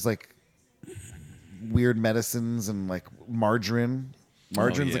was just like weird medicines and like margarine.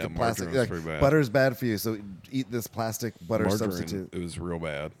 Margarine's yeah, like a plastic. margarine's Like, pretty bad. butter's bad for you, so eat this plastic butter Margarine, substitute. it was real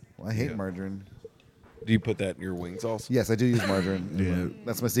bad. Well, I hate Yeah. margarine. Do you put that in your wing sauce? Yes, I do use margarine. Yeah.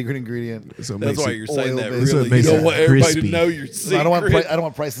 That's my secret ingredient. So it That's makes why it- you're saying that oil-based. So it really. makes You it don't want everybody crispy. to know your secret. I don't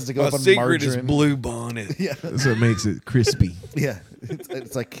want prices to go My up on secret margarine. is blue bonnet. Yeah, So it makes it crispy. yeah.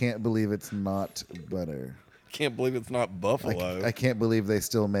 It's like can't believe it's not butter. Can't believe it's not buffalo. I can't believe they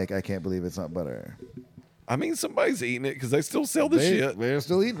still make. I can't believe it's not butter. I mean, somebody's eating it because they still sell the shit. They're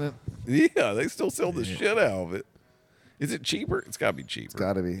still eating it. Yeah, they still sell the shit out of it. Is it cheaper? It's got to be cheaper. It's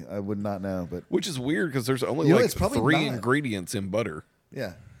got to be. I would not know, but Which is weird because there's only You know, like it's probably 3 not. ingredients in butter.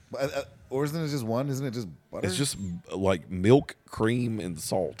 yeah. Or isn't it just one? Isn't it just butter? It's just like milk, cream, and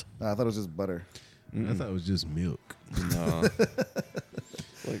salt. No, I thought it was just butter. I thought it was just milk. No.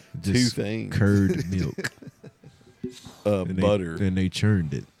 Like Just 2 things. curd milk. And Butter. Then they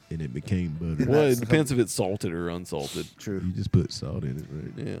churned it and it became butter. Well, it depends if it's salted or unsalted. True. You just put salt in it,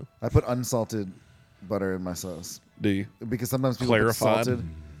 right? Yeah. I put unsalted butter in my sauce Do you? because sometimes people Clarified? put salted.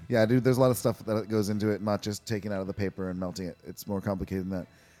 Yeah, dude. There's a lot of stuff that goes into it, not just taking out of the paper and melting it. It's more complicated than that.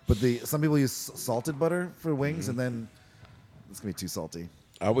 But some people use salted butter for wings, and then it's gonna be too salty.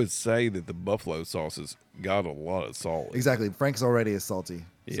 I would say that the buffalo sauce has got a lot of salt. Exactly. Frank's already is salty, so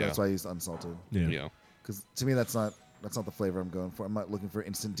Yeah. that's why I used unsalted. Yeah. Yeah. Because to me, that's not the flavor I'm going for. I'm not looking for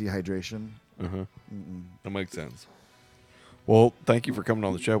instant dehydration. That makes sense. Well, thank you for coming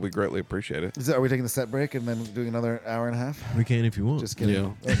on the show. We greatly appreciate it. Are we taking the set break and then doing another hour and a half? We can if you want. Just kidding.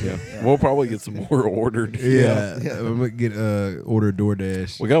 Yeah. Okay. Yeah. We'll probably get some more ordered. yeah. Yeah. I'm gonna get order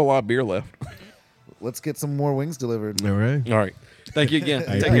DoorDash. We got a lot of beer left. Let's get some more wings delivered. All right. All right. Thank you again.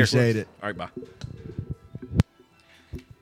 I Take care. appreciate it. All right. Bye.